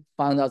actually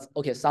find out,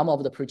 okay, some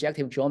of the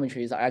projective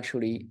geometries are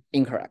actually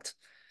incorrect.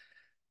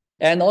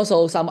 And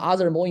also some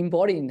other more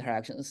embodied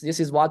interactions. This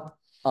is what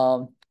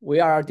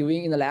we are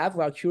doing in the lab.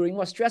 We are querying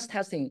or stress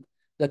testing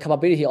the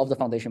capability of the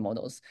foundation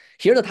models.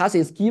 Here, the task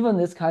is given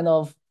this kind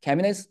of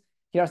cabinets.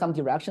 Here are some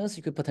directions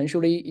you could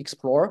potentially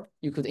explore.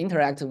 You could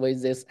interact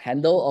with this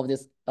handle of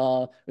this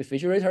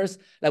refrigerators.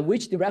 Like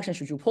which direction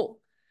should you pull?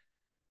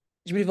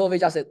 GPT-4V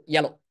just said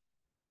yellow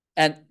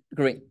and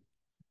green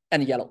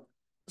and yellow.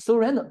 So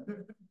random.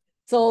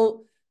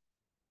 So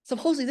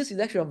supposedly this is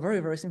actually a very,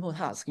 very simple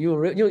task.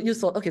 You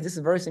thought, okay, this is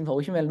very simple.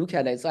 We can look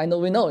at it. So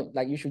we know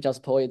like you should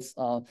just pull it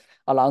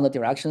along the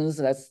directions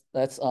that's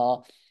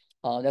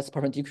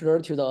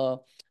perpendicular to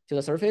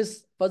the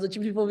surface. But the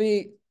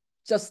GPT-4V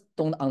just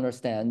don't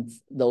understand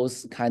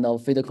those kind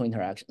of physical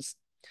interactions.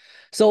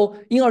 So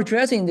in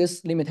addressing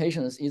these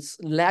limitations, its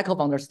lack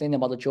of understanding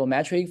about the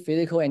geometric,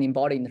 physical, and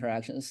embodied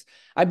interactions,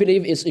 I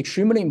believe it's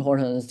extremely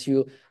important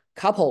to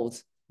couple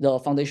the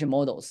foundation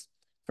models.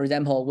 For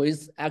example,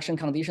 with action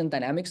condition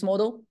dynamics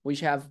model,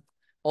 which have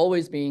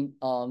always been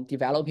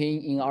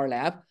developing in our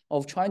lab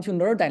of trying to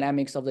learn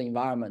dynamics of the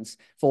environments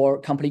for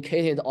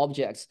complicated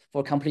objects,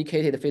 for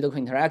complicated physical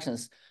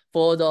interactions,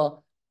 for the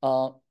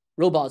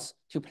robots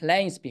to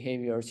plan its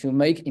behavior, to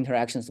make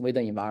interactions with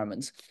the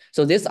environment.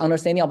 So this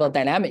understanding about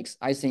dynamics,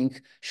 I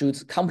think,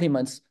 should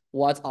complement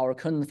what our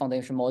current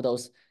foundation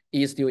models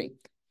is doing.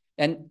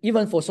 And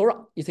even for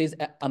Sora, it is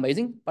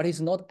amazing, but it's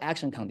not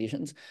action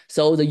conditions.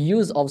 So the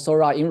use of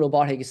Sora in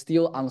robotics is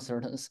still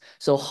uncertain.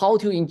 So how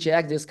to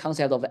inject this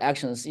concept of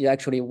actions is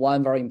actually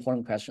one very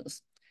important question.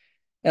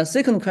 And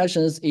second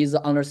question is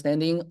the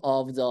understanding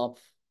of the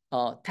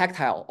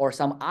tactile or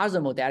some other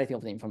modality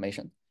of the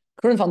information.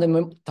 Current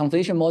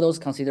foundation models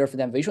consider for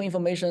them visual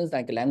information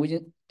like language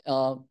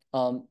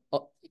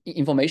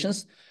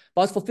informations,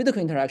 But for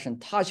physical interaction,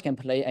 touch can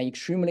play an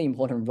extremely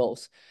important role.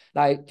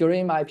 Like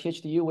during my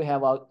PhD, we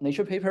have a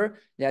Nature paper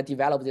that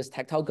developed this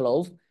tactile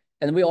glove.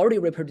 And we already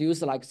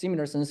reproduced like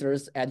similar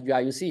sensors at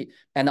UIUC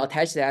and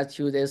attach that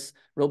to this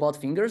robot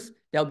fingers.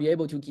 They'll be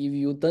able to give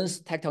you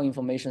dense tactile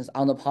information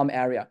on the palm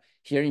area.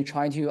 Here you're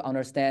trying to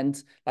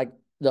understand like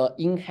the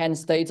in-hand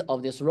state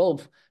of this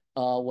rope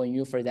when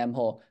you, for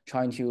example,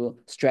 trying to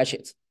stretch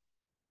it.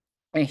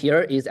 And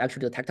here is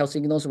actually the tactile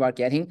signals we are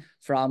getting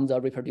from the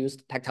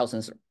reproduced tactile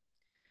sensor.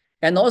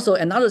 And also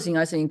another thing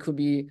I think could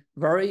be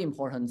very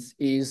important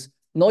is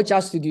not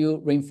just to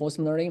do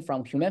reinforcement learning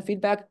from human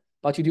feedback,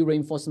 but to do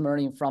reinforcement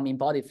learning from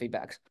embodied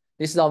feedback.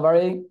 This is a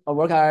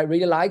work I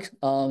really like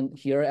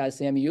here at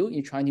CMU.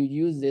 You're trying to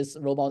use this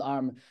robot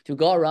arm to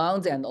go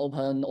around and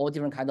open all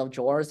different kinds of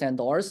drawers and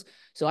doors.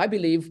 So I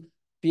believe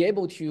be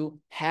able to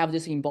have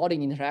this embodied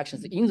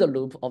interactions in the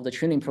loop of the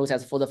training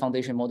process for the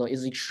foundation model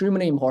is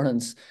extremely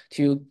important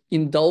to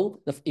endow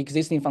the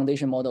existing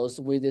foundation models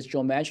with this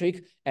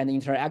geometric and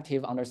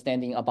interactive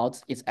understanding about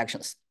its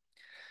actions.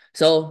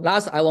 So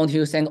last, I want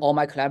to thank all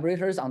my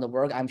collaborators on the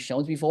work I've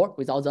shown before.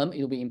 Without them, it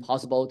will be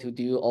impossible to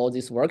do all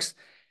these works.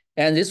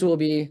 And this will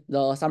be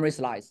the summary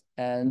slides,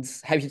 and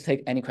happy to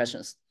take any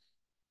questions.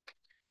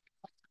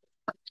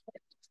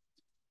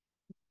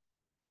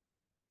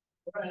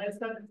 All right,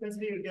 let's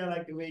see again.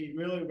 Like we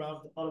really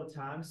round out of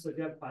time. So if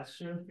you have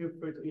questions, feel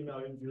free to email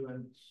Andrew,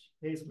 and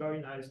he's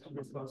very nice to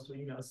respond to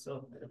emails.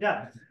 So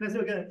yeah, let's do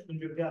again,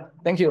 Andrew. Yeah.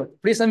 Thank you.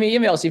 Please send me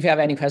emails if you have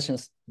any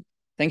questions.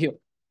 Thank you.